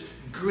accomplish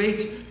a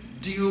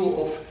great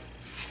deal of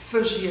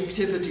fuzzy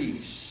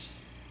activities,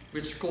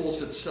 which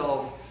calls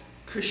itself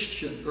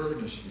Christian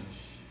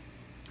earnestness,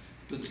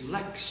 but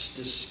lacks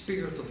the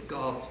Spirit of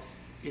God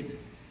in it.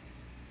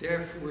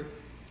 Therefore,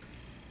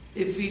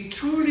 if we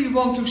truly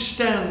want to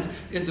stand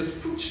in the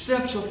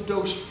footsteps of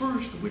those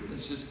first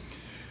witnesses,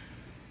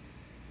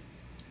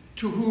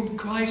 to whom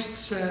Christ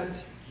said,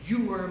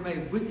 "You are my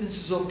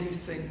witnesses of these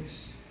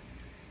things,"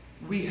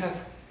 we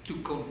have to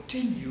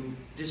continue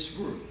this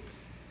work.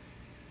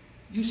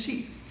 You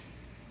see,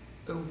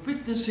 a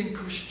witnessing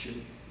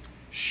Christian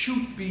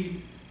should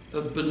be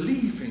a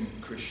believing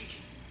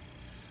Christian.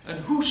 And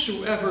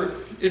whosoever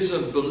is a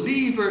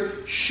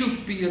believer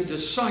should be a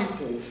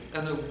disciple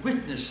and a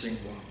witnessing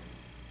one.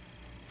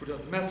 For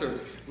that matter,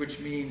 which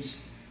means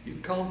you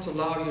can't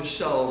allow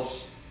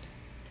yourselves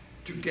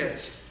to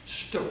get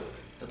stuck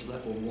at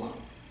level 1.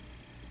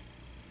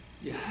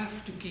 You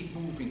have to keep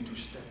moving to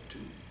step 2.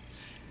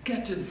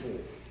 Get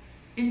involved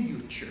in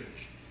your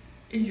church,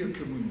 in your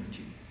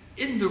community,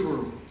 in the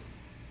world.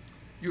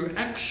 Your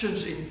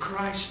actions in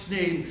Christ's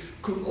name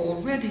could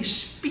already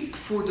speak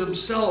for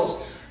themselves,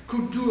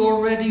 could do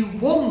already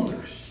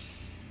wonders.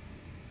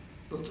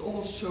 But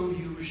also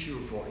use your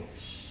voice.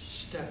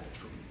 Step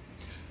 3.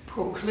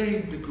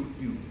 Proclaim the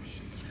good news.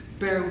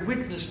 Bear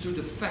witness to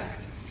the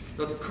fact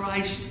that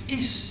Christ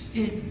is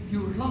in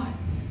your life.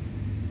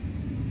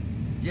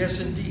 Yes,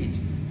 indeed,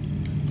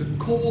 the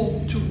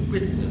call to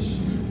witness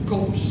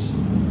comes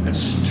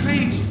as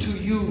straight to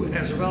you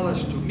as well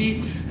as to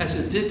me as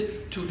it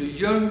did to the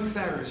young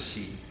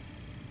Pharisee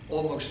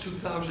almost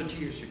 2,000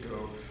 years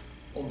ago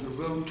on the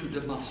road to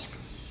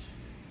Damascus.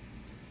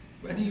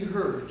 When he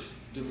heard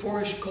the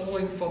voice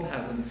calling from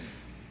heaven,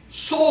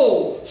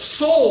 "Saul,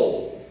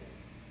 Saul!"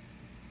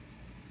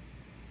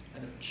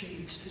 And it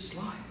changed his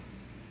life.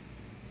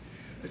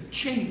 It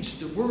changed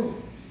the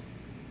world.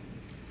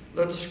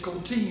 Let us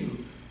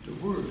continue the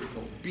work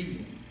of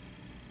being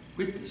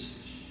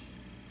witnesses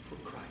for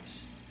Christ.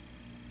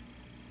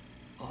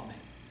 Amen.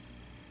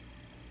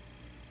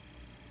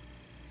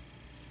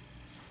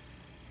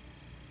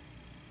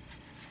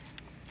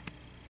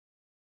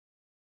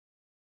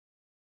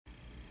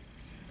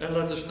 And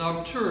let us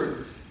now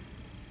turn,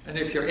 and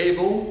if you're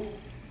able,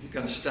 you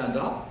can stand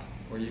up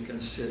or you can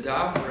sit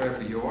down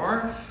wherever you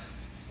are,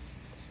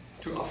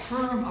 to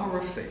affirm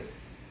our faith.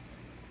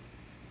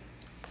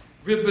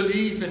 We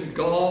believe in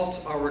God,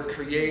 our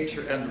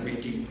Creator and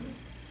Redeemer,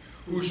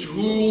 whose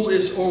rule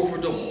is over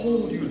the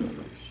whole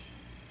universe.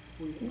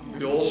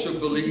 We also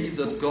believe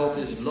that God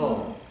is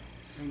love,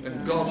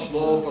 and God's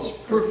love was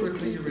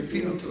perfectly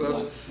revealed to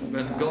us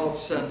when God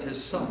sent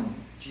His Son,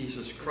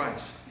 Jesus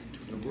Christ,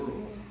 into the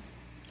world.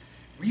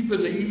 We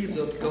believe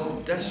that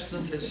God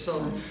destined His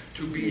Son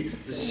to be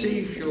the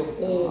Savior of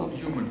all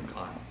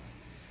humankind,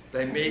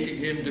 by making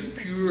Him the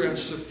pure and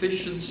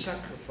sufficient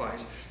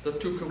sacrifice that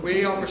took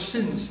away our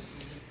sins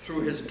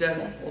through His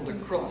death on the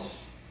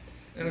cross,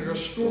 and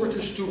restored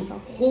us to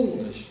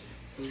wholeness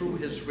through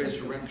His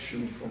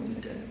resurrection from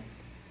the dead.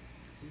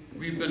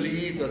 We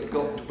believe that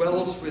God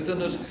dwells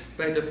within us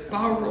by the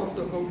power of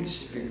the Holy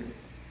Spirit,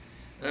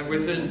 and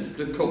within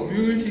the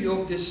community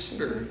of this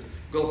Spirit,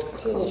 God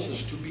calls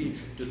us to be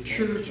the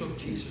Church of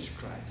Jesus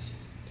Christ,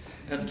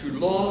 and to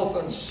love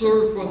and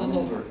serve one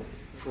another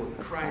for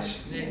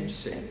Christ's name's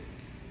sake.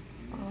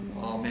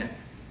 Amen.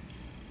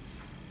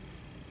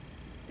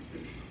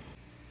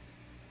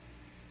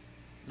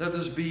 Let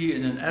us be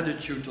in an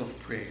attitude of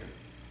prayer.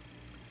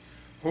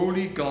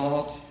 Holy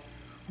God,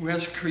 who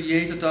has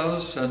created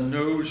us and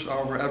knows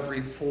our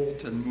every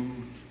thought and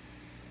mood,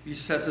 we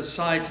set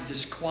aside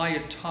this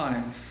quiet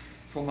time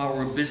from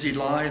our busy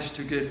lives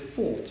to give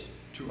thought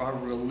to our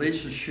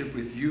relationship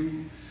with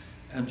you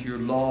and your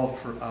love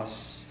for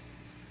us,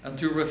 and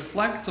to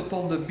reflect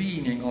upon the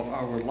meaning of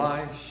our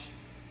lives.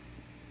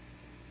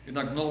 In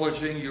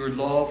acknowledging your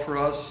love for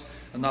us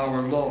and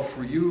our love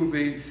for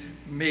you,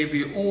 may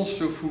we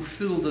also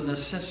fulfill the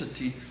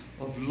necessity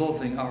of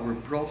loving our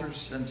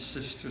brothers and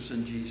sisters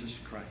in Jesus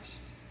Christ.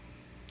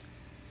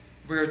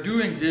 We are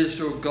doing this,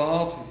 O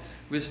God,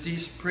 with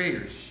these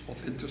prayers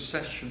of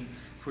intercession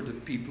for the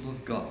people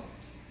of God.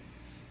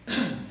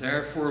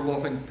 Therefore,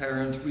 loving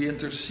parent, we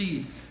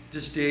intercede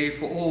this day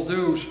for all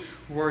those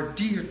who are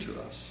dear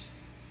to us,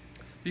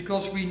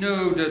 because we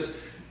know that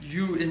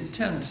you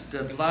intend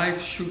that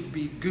life should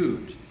be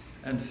good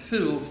and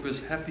filled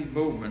with happy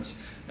moments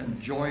and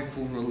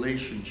joyful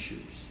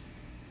relationships.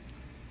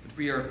 But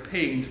we are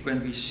pained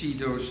when we see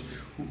those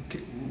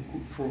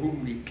for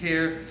whom we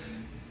care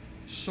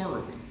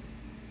sorrowing,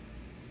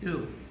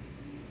 ill,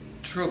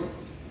 troubled,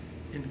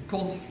 in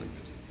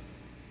conflict,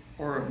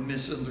 or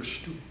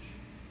misunderstood.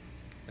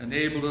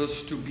 Enable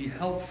us to be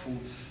helpful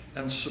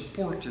and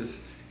supportive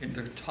in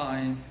their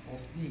time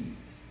of need.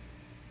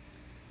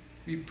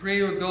 We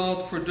pray, O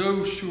God, for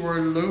those who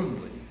are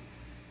lonely,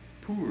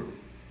 poor,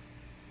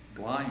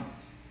 blind,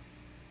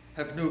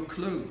 have no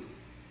clothes,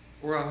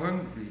 or are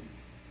hungry,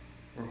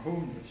 or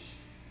homeless.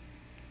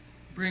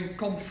 Bring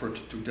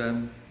comfort to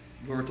them,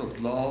 Lord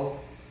of love,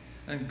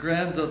 and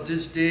grant that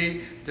this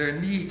day their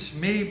needs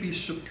may be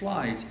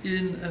supplied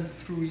in and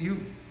through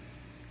you.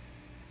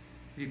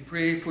 We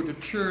pray for the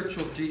Church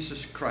of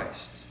Jesus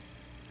Christ.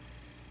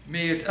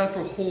 May it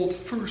ever hold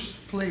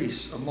first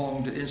place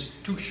among the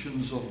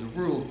institutions of the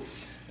world,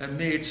 and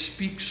may it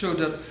speak so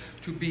that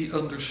to be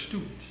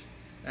understood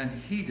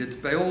and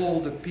heeded by all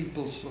the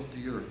peoples of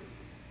the earth.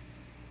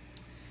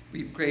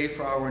 We pray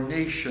for our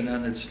nation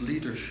and its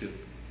leadership.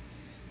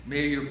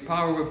 May your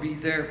power be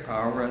their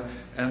power,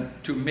 and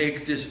to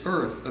make this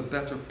earth a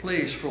better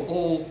place for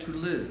all to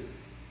live.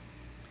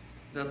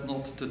 Let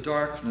not the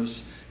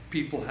darkness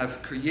people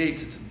have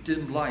created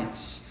dim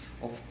lights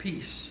of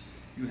peace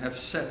you have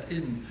set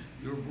in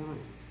your world.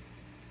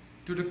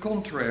 To the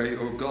contrary,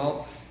 O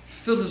God,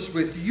 fill us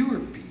with your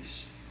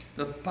peace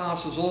that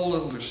passes all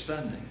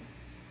understanding.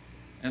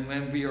 And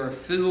when we are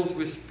filled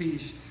with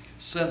peace,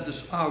 Send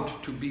us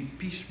out to be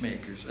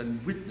peacemakers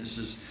and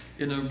witnesses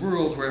in a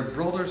world where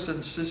brothers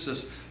and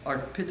sisters are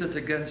pitted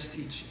against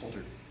each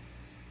other.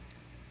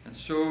 And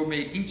so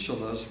may each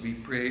of us, we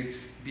pray,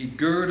 be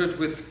girded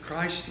with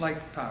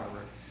Christ-like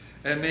power,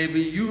 and may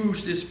we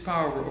use this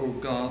power, O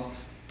God,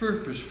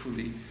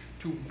 purposefully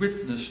to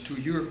witness to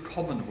your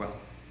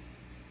commonwealth,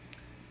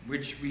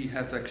 which we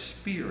have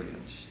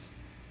experienced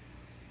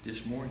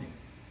this morning.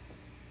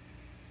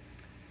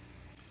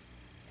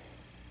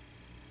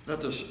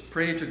 Let us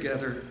pray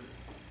together.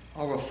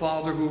 Our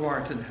Father who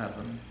art in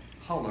heaven,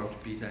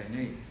 hallowed be thy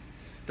name.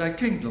 Thy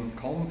kingdom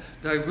come,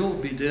 thy will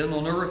be done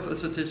on earth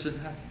as it is in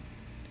heaven.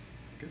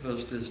 Give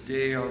us this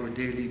day our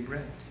daily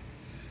bread,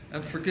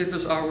 and forgive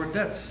us our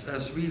debts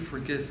as we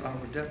forgive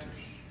our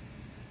debtors.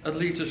 And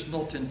lead us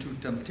not into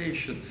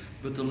temptation,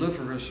 but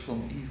deliver us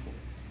from evil.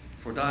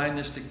 For thine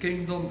is the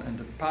kingdom and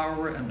the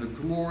power and the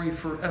glory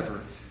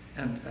forever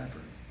and ever.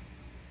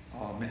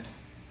 Amen.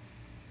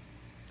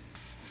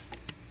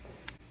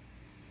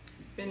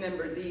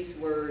 Remember these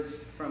words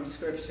from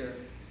Scripture.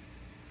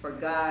 For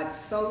God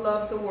so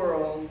loved the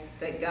world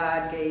that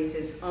God gave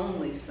his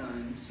only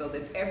Son, so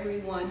that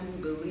everyone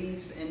who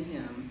believes in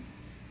him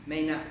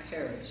may not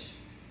perish,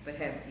 but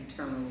have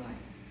eternal life.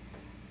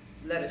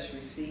 Let us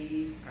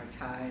receive our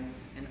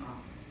tithes and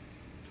offerings.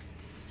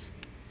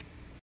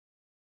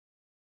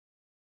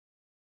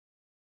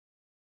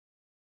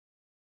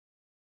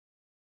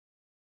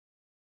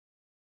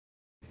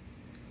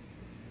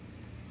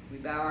 We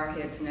bow our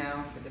heads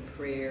now for the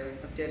prayer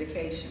of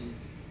dedication.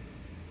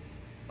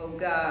 O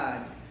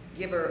God,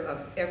 giver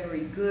of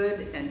every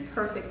good and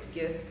perfect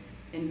gift,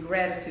 in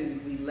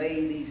gratitude we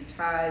lay these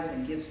tithes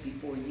and gifts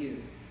before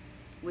you.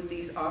 With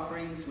these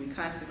offerings we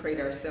consecrate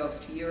ourselves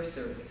to your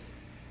service.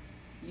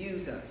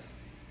 Use us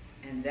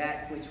and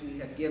that which we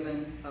have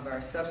given of our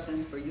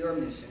substance for your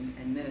mission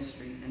and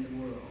ministry in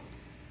the world.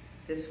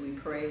 This we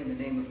pray in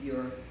the name of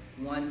your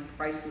one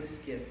priceless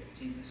gift,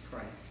 Jesus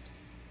Christ,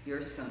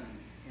 your Son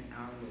and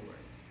our Lord.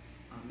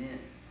 Amen.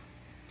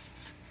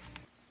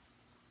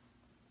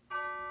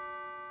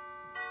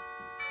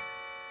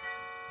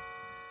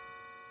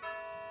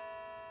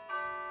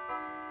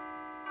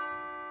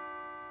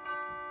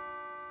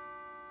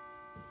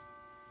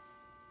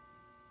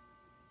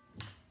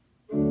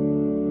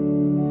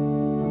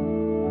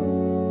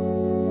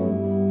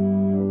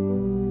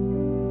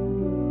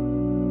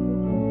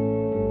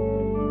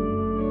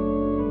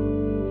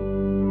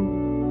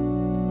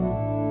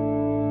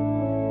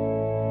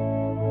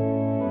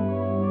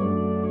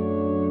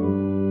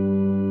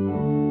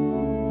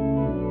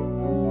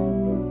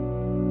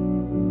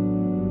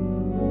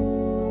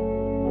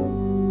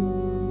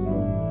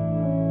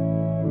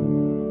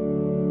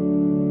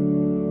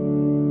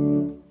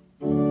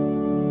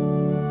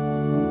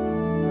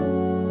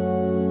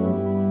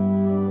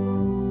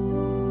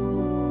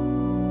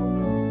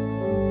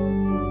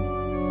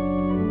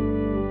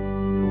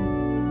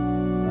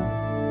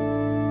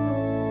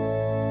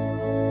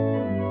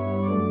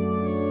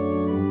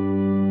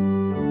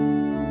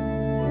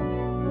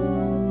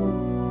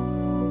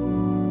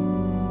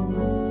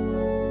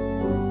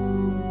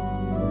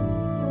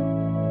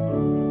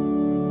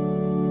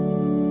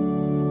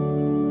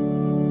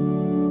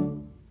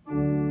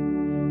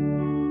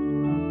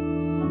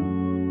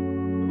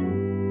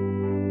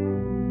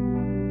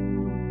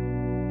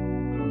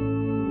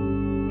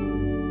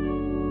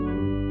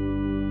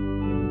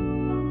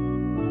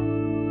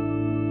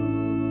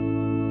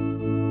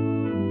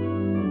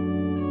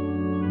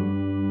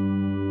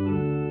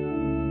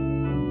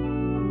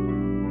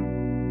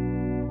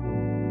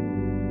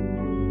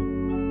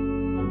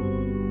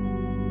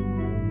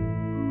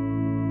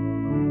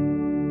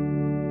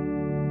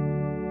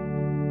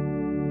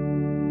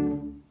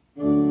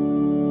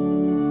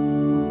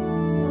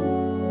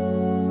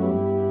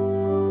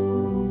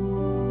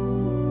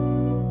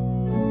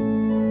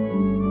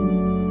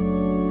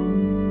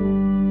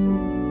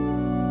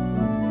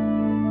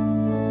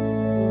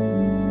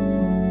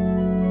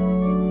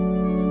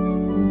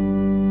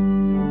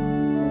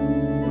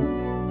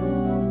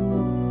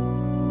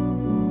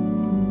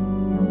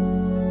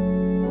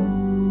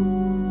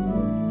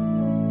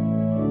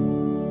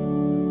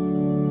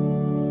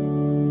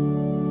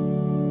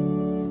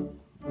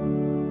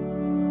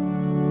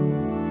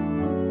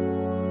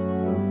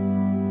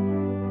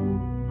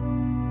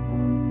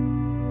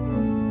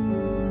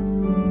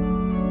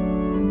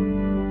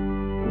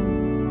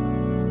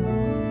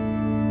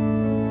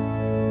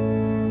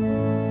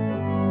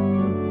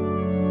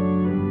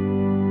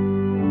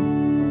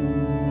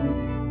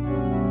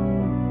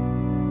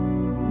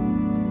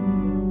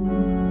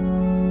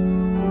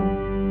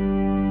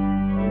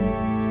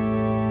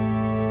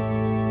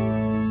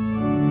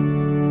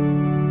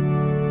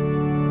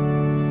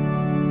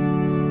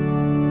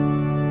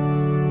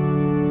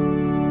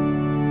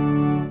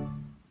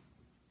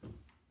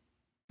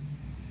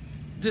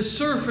 The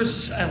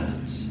service is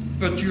ended,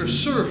 but your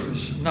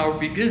service now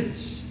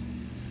begins.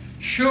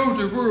 Show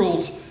the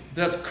world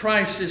that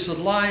Christ is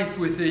alive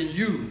within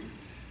you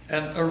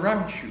and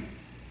around you.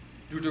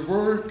 Do the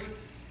work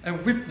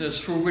and witness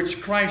for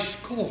which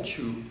Christ called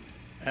you,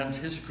 and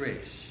his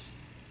grace.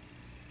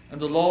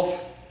 And the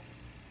love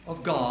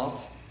of God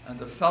and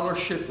the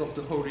fellowship of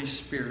the Holy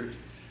Spirit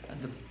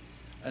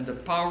and the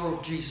power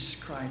of Jesus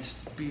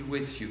Christ be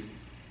with you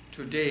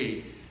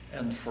today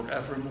and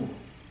forevermore.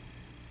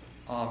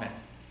 Amen.